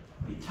in,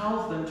 he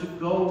tells them to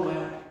go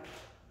away.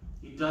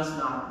 He does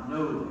not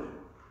know them.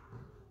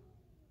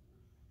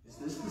 Is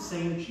this the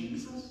same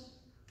Jesus?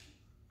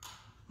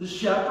 The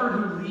shepherd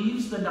who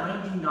leaves the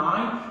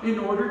 99 in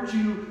order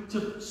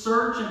to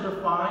search and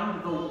to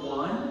find the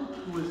one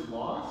who is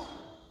lost?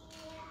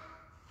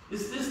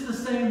 Is this the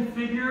same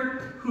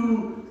figure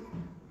who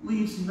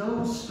leaves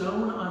no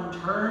stone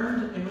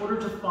unturned in order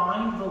to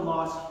find the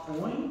lost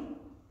coin?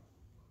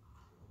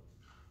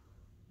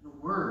 In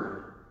a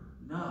word,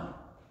 no.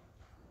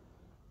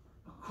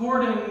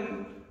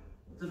 According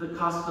to the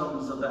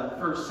customs of that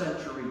first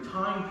century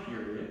time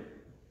period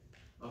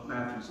of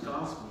Matthew's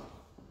Gospel,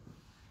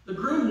 the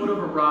groom would have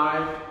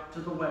arrived to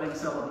the wedding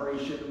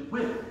celebration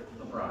with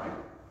the bride,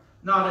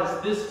 not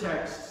as this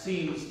text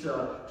seems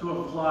to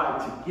imply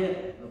to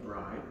get the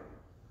bride.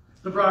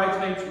 The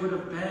bridesmaids would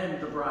have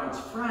been the bride's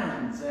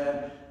friends,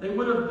 and they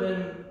would have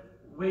been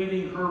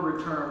waiting her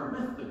return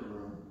with the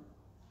groom.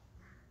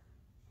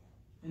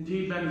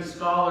 Indeed, many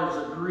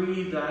scholars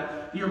agree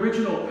that the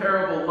original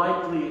parable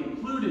likely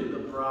included the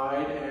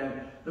bride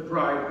the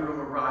bridegroom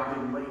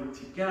arriving late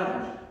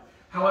together.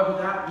 However,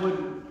 that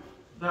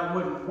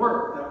wouldn't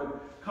work. That would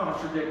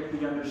contradict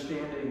the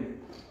understanding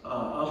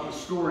of the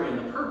story and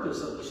the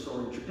purpose of the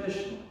story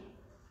traditionally.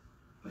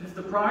 But if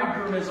the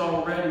bridegroom is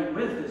already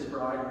with his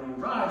bride when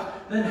he arrives,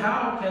 then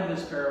how can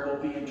this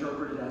parable be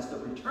interpreted as the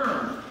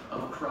return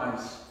of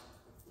Christ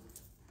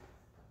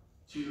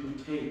to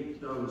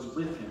take those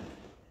with him?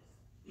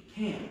 It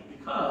can't,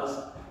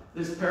 because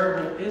this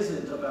parable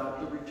isn't about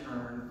the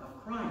return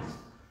of Christ,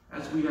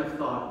 as we have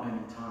thought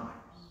many times.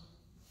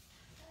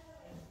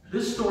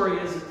 This story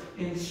is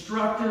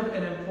instructive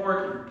and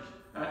important.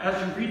 As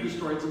you read the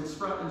story, it's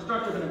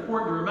instructive and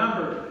important to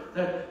remember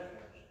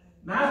that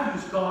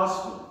Matthew's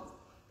gospel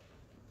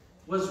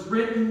was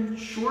written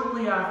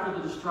shortly after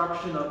the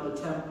destruction of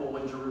the temple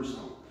in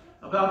Jerusalem,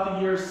 about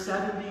the year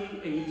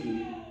 70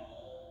 AD,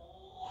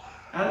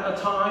 at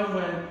a time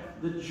when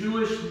the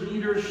Jewish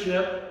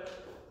leadership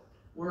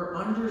were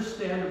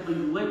understandably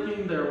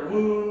licking their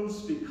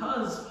wounds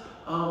because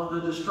of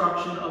the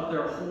destruction of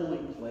their holy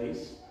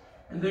place,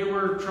 and they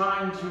were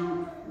trying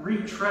to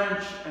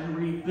retrench and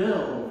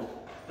rebuild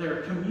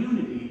their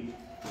community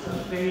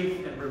of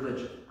faith and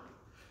religion.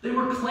 They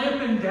were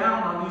clamping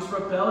down on these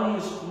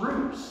rebellious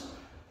groups,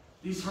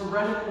 these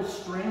heretical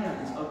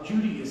strands of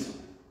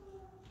Judaism.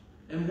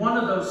 And one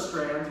of those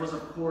strands was,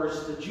 of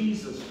course, the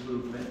Jesus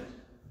movement.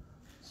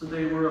 So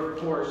they were, of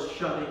course,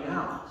 shutting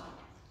out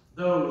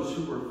those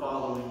who were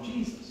following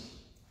Jesus.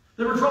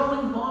 They were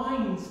drawing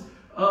lines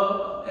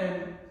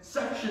and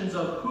sections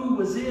of who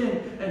was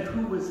in and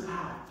who was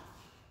out.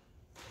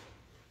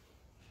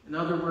 In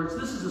other words,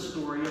 this is a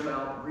story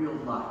about real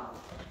life.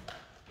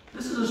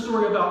 This is a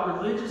story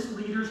about religious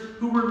leaders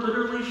who were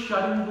literally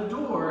shutting the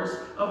doors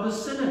of the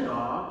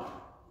synagogue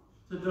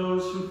to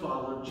those who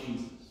followed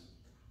Jesus.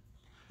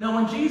 Now,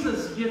 when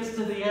Jesus gets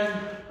to the end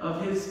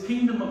of his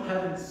Kingdom of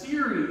Heaven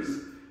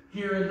series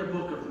here in the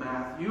book of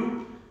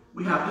Matthew,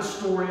 we have the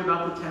story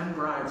about the 10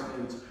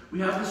 bridesmaids. We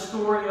have the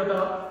story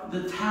about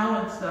the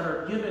talents that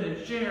are given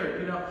and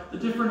shared, the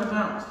different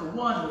amounts, the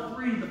 1, the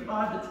 3, the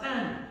 5, the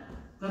 10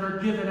 that are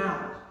given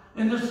out.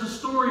 And there's the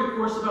story, of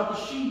course, about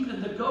the sheep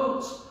and the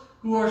goats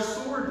who are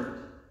sorted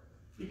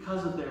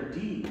because of their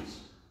deeds,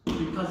 or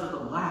because of the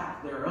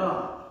lack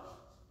thereof.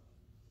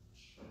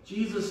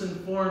 Jesus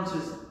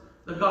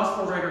the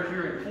gospel writer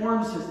here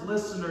informs his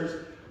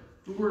listeners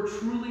who were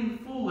truly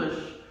foolish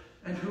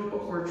and who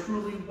were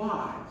truly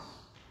wise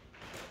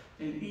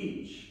in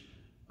each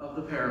of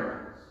the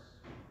parables.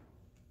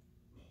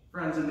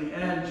 Friends, in the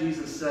end,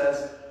 Jesus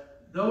says,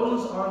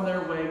 those on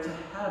their way to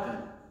heaven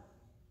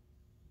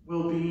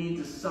will be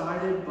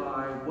decided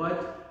by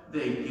what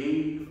they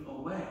gave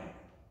away.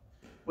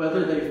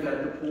 Whether they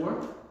fed the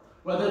poor,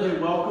 whether they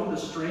welcomed the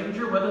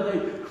stranger, whether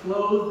they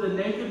clothed the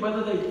naked,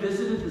 whether they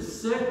visited the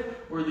sick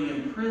or the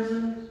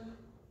imprisoned,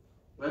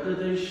 whether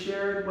they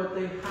shared what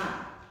they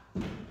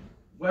had,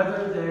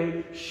 whether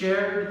they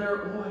shared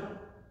their oil.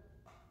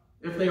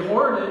 If they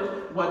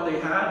hoarded what they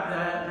had,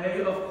 that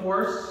they, of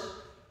course,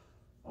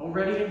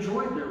 already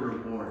enjoyed their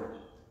reward.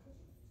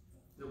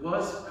 It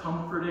was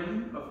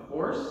comforting, of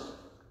course,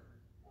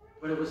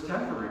 but it was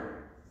temporary.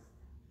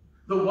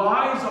 The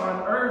wise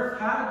on earth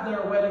had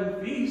their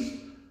wedding feast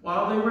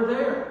while they were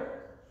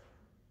there.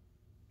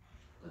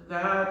 But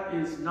that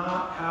is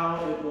not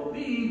how it will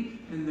be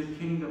in the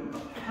kingdom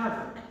of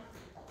heaven.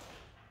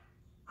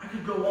 I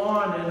could go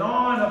on and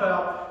on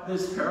about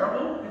this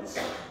parable. It's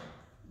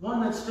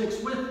one that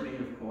sticks with me,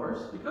 of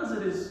course, because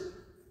it is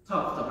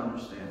tough to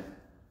understand.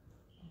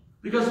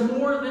 Because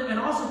more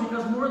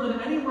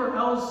than anywhere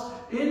else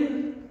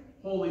in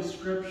Holy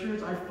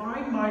Scriptures, I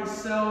find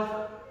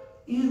myself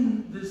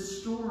in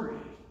this story.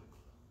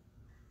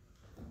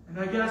 And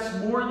I guess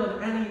more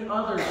than any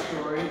other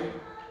story,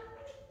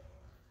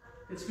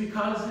 it's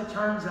because it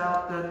turns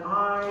out that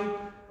I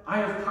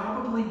have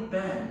probably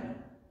been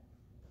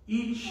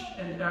each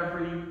and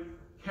every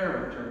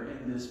character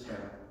in this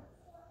parable.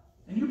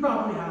 And you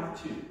probably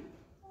have too.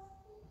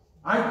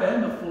 I've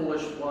been the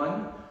foolish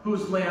one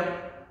whose lamp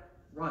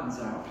runs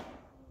out.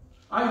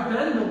 I've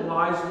been the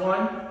wise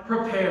one,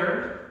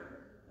 prepared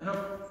and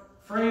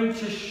afraid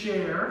to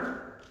share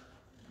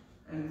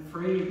and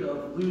afraid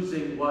of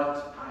losing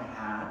what I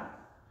had.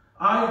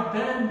 I've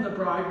been the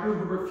bridegroom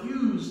who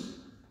refused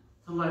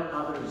to let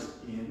others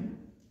in.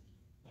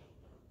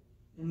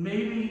 And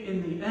maybe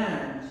in the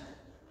end,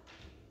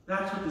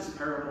 that's what this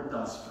parable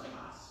does for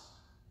us.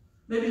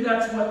 Maybe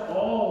that's what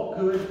all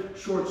good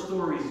short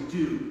stories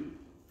do.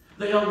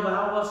 They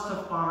allow us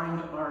to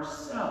find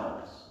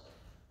ourselves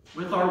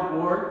with our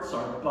warts,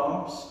 our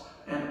bumps,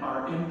 and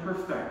our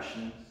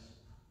imperfections,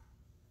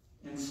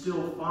 and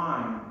still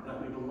find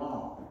that we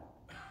belong.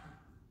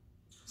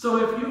 So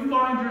if you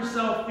find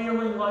yourself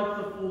feeling like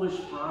the foolish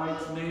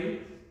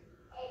bridesmaid,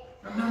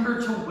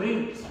 remember to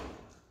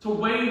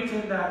wait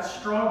in that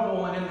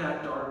struggle and in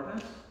that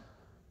darkness.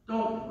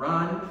 Don't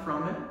run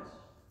from it.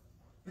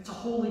 It's a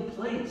holy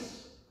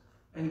place,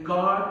 and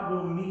God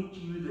will meet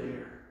you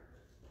there.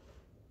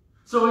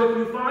 So if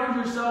you find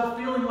yourself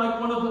feeling like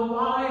one of the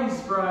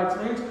wise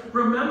bridesmaids,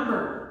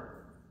 remember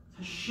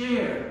to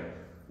share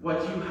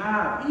what you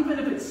have, even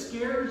if it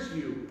scares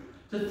you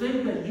to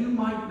think that you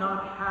might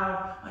not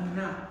have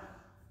enough.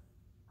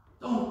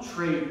 Don't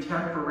trade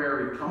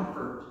temporary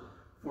comfort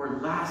for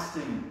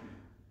lasting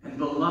and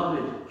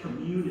beloved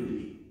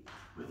community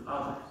with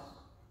others.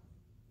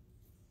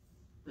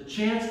 The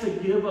chance to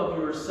give of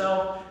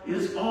yourself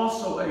is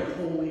also a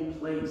holy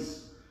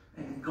place,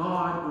 and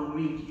God will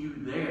meet you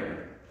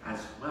there as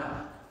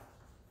well.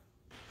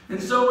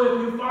 And so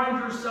if you find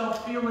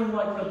yourself feeling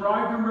like the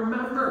bridegroom,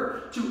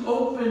 remember to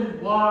open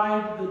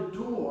wide the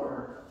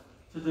door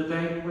to the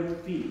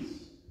banquet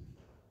feast.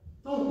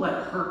 Don't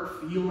let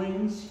hurt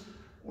feelings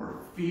or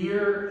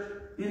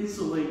fear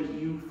insulate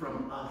you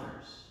from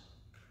others.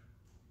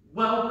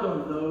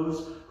 Welcome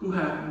those who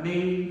have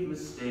made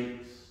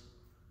mistakes.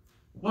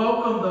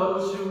 Welcome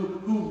those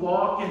who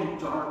walk in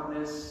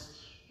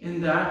darkness in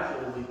that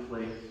holy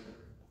place.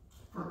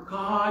 For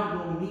God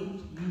will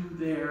meet you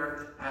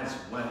there as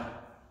well.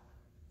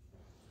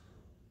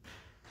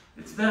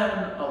 It's been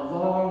a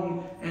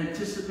long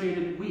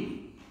anticipated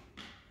week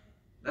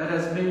that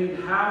has made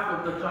half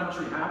of the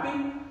country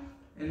happy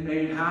and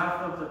made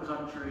half of the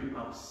country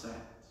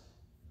upset.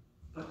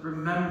 But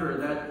remember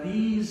that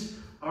these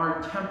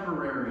are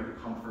temporary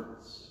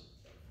comforts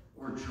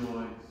or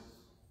joys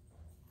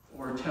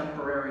or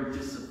temporary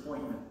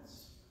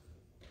disappointments.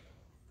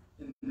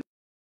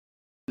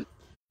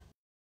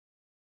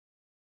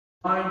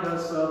 Remind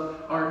us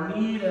of our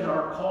need and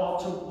our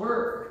call to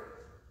work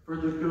for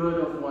the good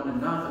of one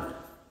another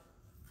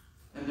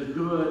and the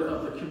good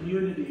of the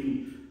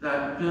community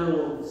that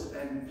builds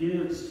and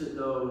gives to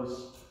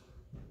those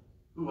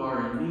who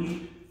are in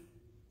need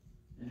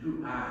and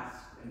who ask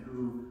and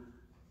who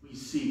we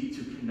seek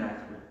to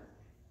connect with.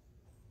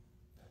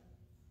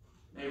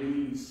 May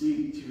we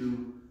seek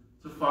to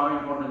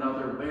find one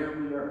another where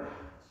we are at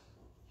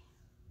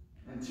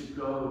and to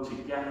go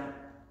together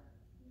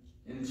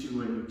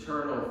into an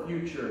eternal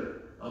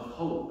future of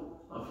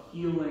hope, of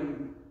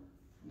healing,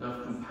 and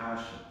of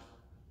compassion.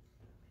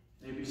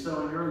 Maybe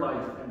so in your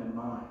life and in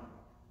mine.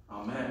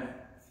 Amen.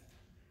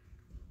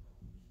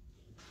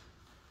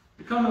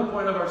 We come to the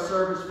point of our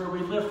service where we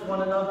lift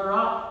one another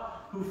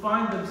up who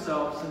find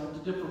themselves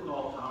in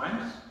difficult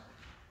times.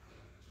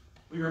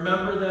 We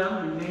remember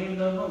them, we name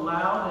them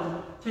aloud,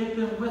 and take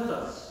them with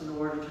us in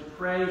order to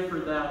pray for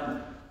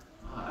them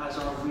as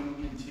our week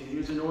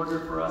continues, in order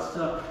for us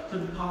to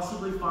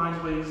possibly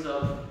find ways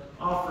of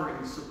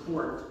offering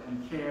support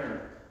and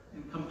care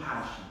and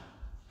compassion.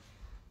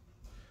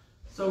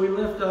 So we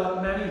lift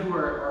up many who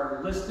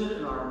are listed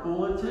in our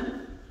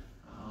bulletin.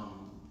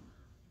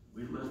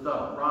 We lift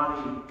up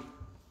Ronnie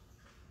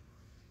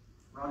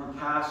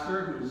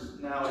Castor, who's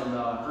now in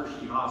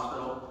Hershey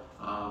Hospital,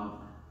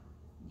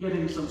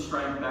 getting some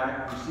strength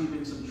back,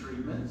 receiving some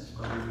treatments.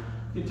 But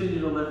we continue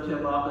to lift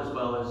him up, as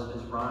well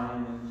as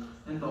Ryan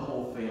and the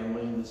whole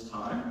family in this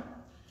time.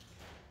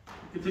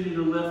 We continue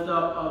to lift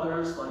up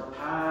others like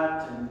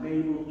Pat and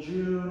Mabel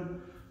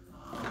June,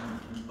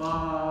 and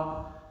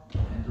Bob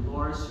and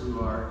Dolores, who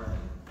are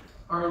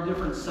in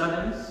different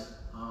settings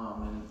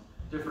and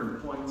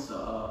different points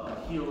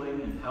of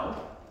healing and health.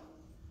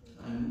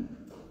 And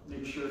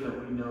make sure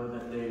that we know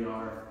that they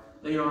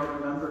are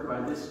remembered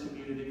by this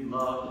community,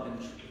 loved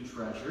and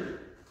treasured.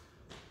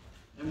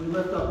 And we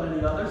lift up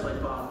many others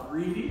like Bob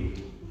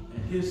Reedy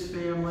and his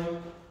family.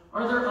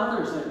 Are there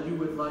others that you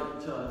would like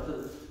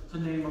to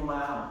name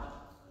aloud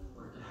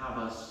or to have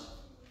us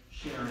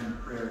share in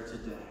prayer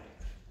today?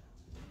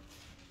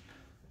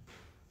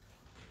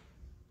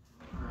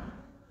 All right.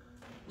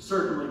 Well,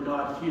 certainly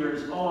God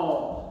hears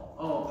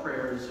all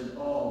prayers and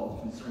all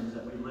concerns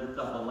that we lift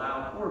up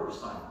aloud or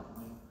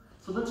silently.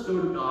 So let's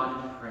go to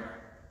God in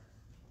prayer.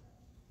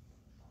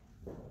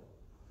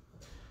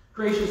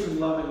 Gracious and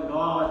loving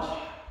God,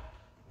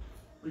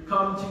 we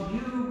come to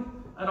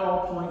you at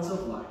all points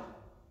of life.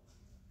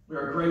 We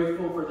are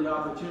grateful for the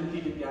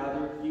opportunity to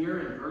gather here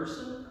in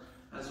person,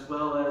 as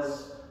well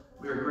as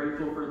we are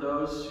grateful for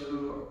those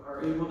who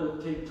are able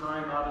to take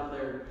time out of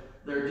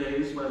their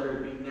days, whether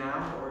it be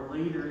now or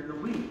later in the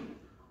week,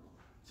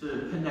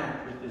 to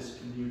connect with this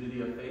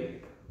community of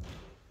faith.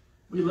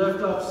 We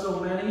lift up so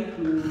many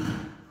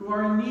who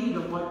are in need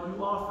of what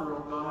you offer,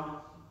 O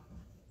God,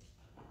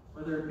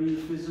 whether it be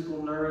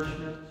physical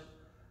nourishment,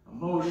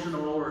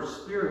 emotional or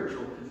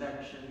spiritual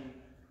connection.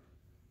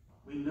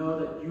 We know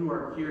that you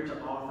are here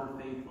to offer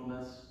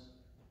faithfulness,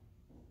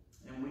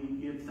 and we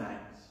give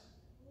thanks.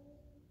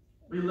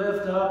 We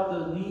lift up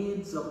the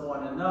needs of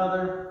one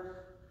another,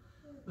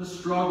 the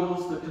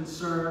struggles, the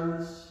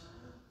concerns.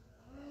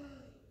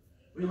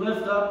 We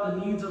lift up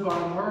the needs of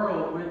our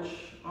world, which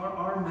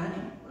are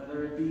many,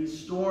 whether it be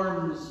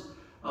storms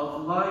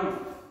of life,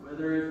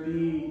 whether it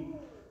be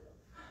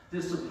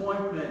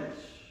disappointment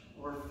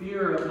or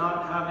fear of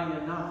not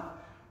having enough.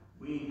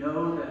 We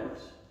know that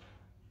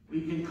we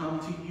can come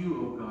to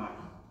you, O God.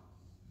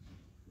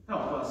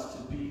 Help us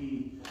to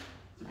be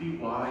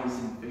wise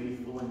and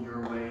faithful in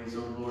your ways,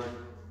 O Lord.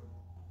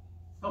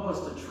 Help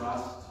us to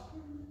trust,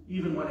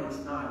 even when it's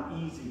not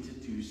easy to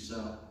do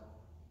so.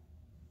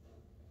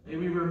 May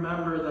we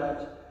remember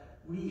that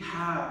we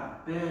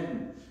have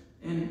been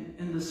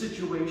in the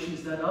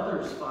situations that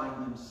others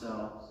find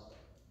themselves.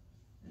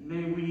 And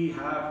may we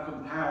have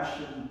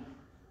compassion,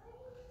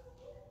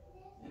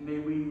 and may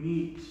we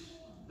meet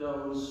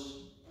those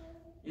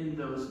in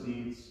those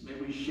needs. May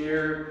we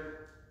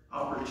share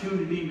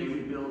opportunity, may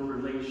we build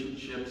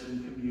relationships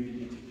and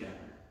community together.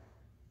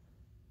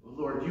 Oh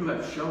Lord, you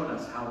have shown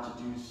us how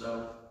to do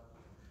so.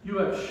 You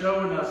have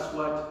shown us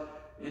what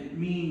it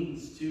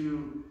means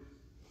to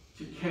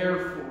care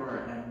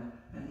for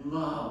and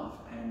love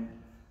and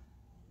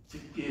to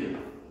give,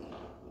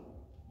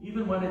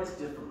 even when it's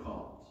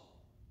difficult,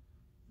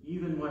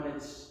 even when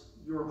it's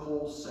your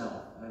whole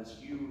self, as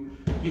you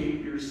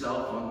gave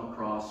yourself on the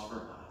cross for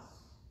us.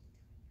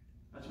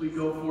 As we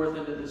go forth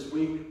into this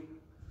week,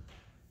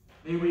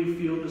 may we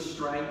feel the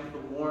strength, the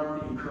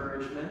warmth, the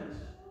encouragement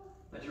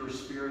that your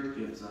Spirit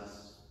gives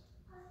us.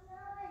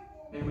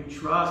 May we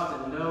trust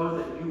and know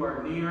that you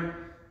are near,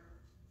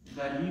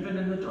 that even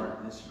in the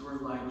darkness, your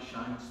light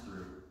shines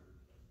through.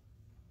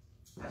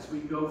 As we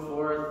go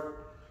forth,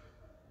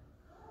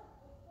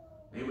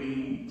 may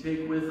we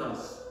take with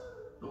us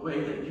the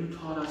way that you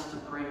taught us to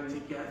pray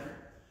together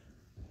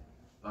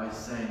by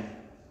saying,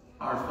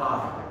 Our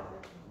Father,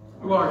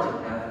 who art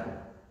in heaven,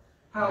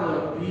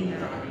 hallowed be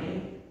thy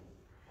name.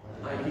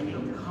 Thy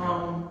kingdom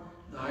come,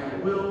 thy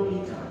will be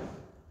done,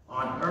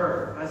 on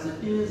earth as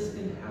it is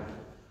in heaven.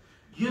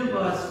 Give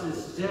us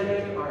this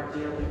day our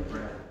daily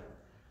bread,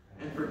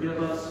 and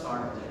forgive us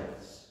our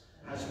debts,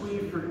 as we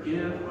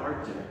forgive our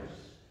debtors.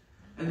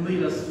 And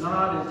lead us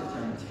not into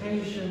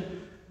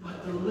temptation,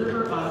 but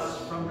deliver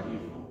us from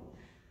evil.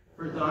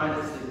 For thine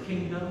is the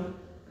kingdom,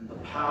 and the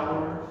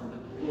power, and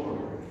the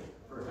glory,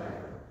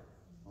 forever.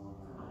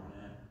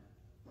 Amen.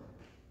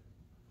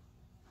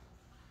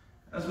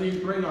 As we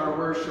bring our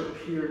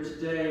worship here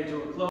today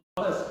to a close,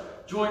 let us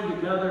join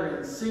together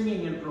in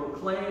singing and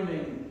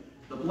proclaiming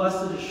the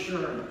blessed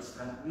assurance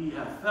that we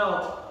have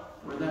felt,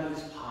 or that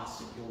is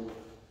possible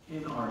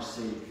in our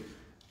Savior.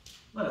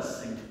 Let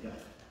us sing together.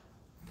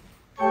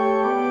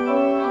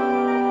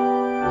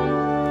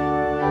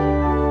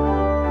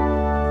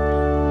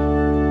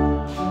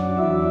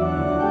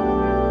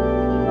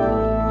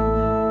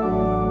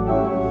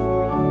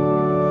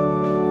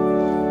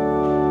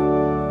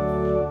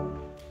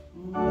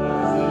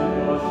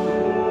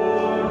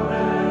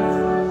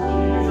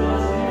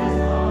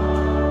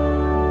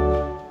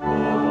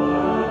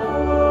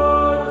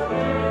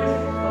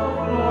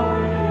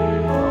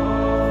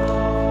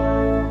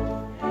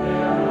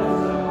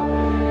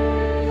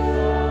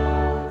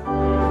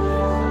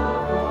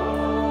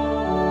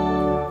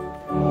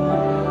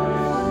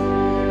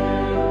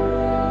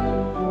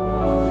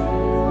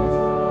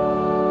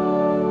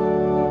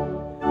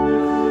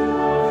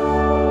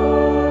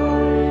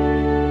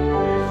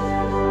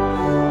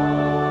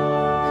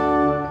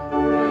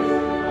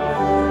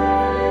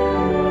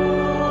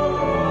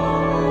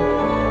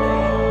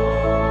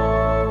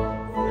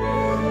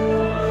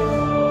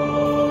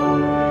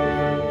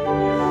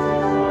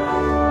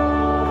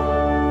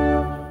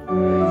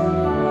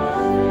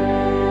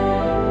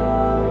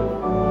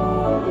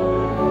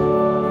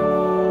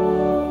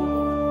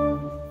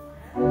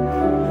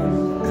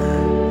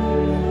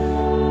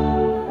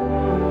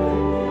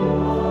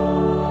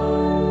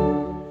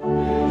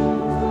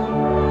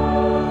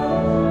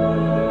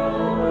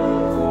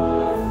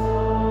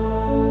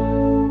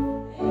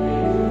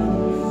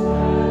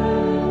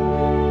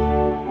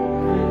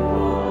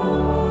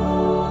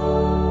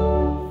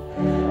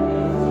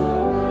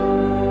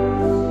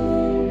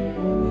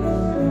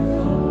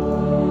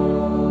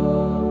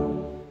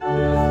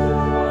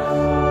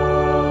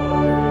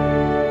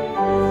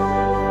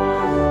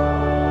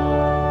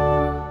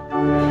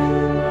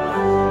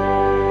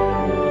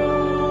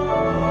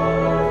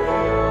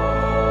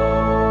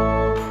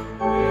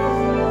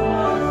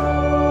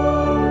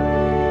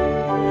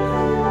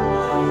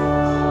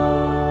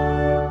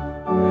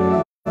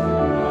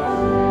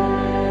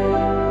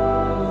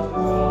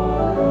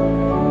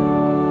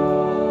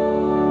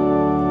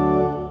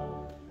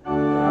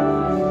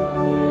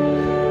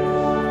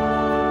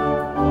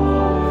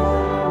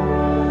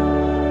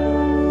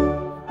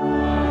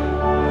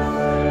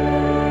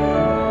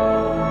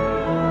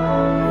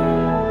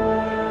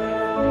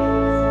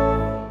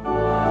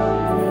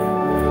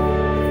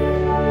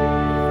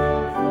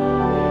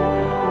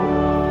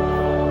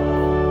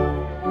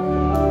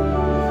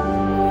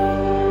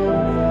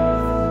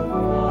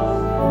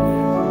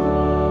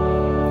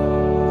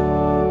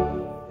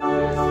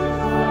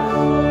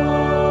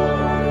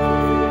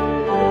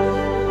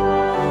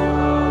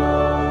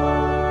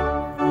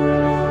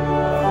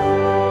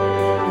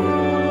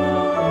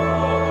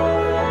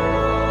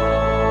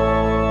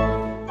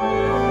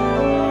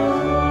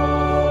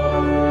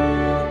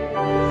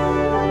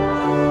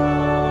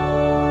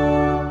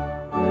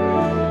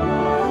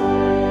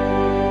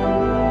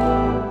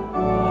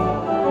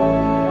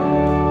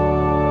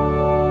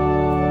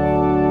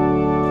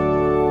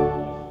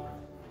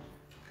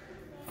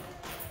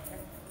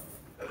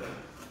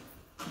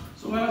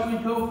 So as we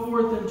go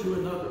forth into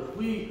another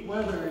week,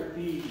 whether it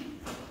be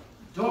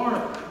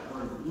dark or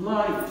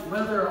light,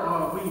 whether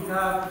we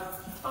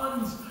have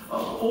tons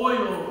of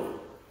oil,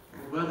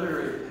 or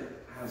whether it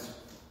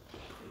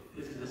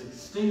is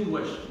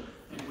extinguished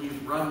and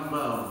we've run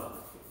low.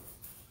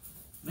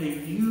 May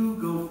you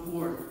go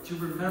forth to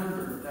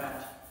remember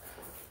that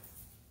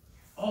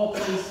all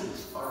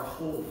places are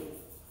holy.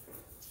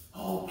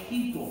 All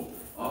people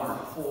are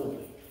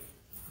holy.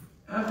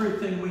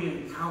 Everything we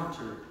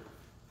encounter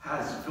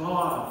has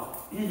God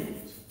in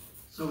it,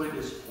 so it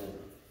is holy.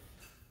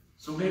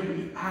 So may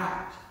we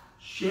act,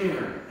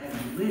 share,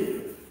 and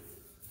live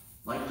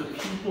like the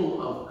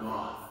people of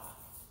God.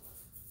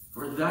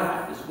 For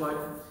that is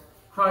what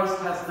Christ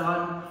has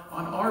done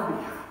on our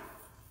behalf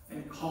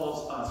and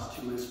calls us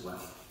to as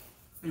well.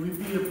 May we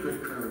be of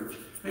good courage.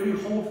 May we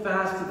hold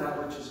fast to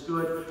that which is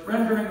good,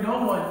 rendering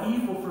no one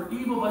evil for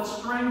evil, but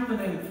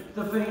strengthening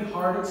the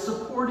faint-hearted,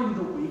 supporting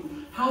the weak,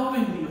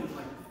 helping the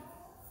afflicted.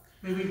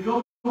 May we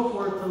go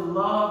forth to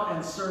love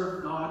and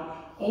serve God,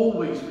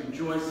 always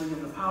rejoicing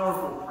in the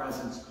powerful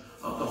presence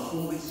of the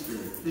Holy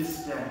Spirit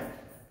this day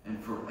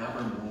and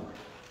forevermore.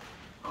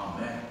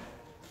 Amen.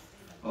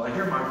 Well, I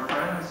hear my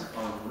friends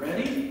are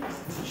ready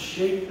to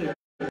shake their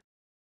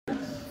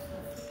hands.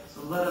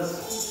 So let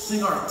us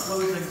sing our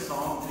closing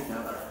song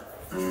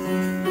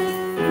together.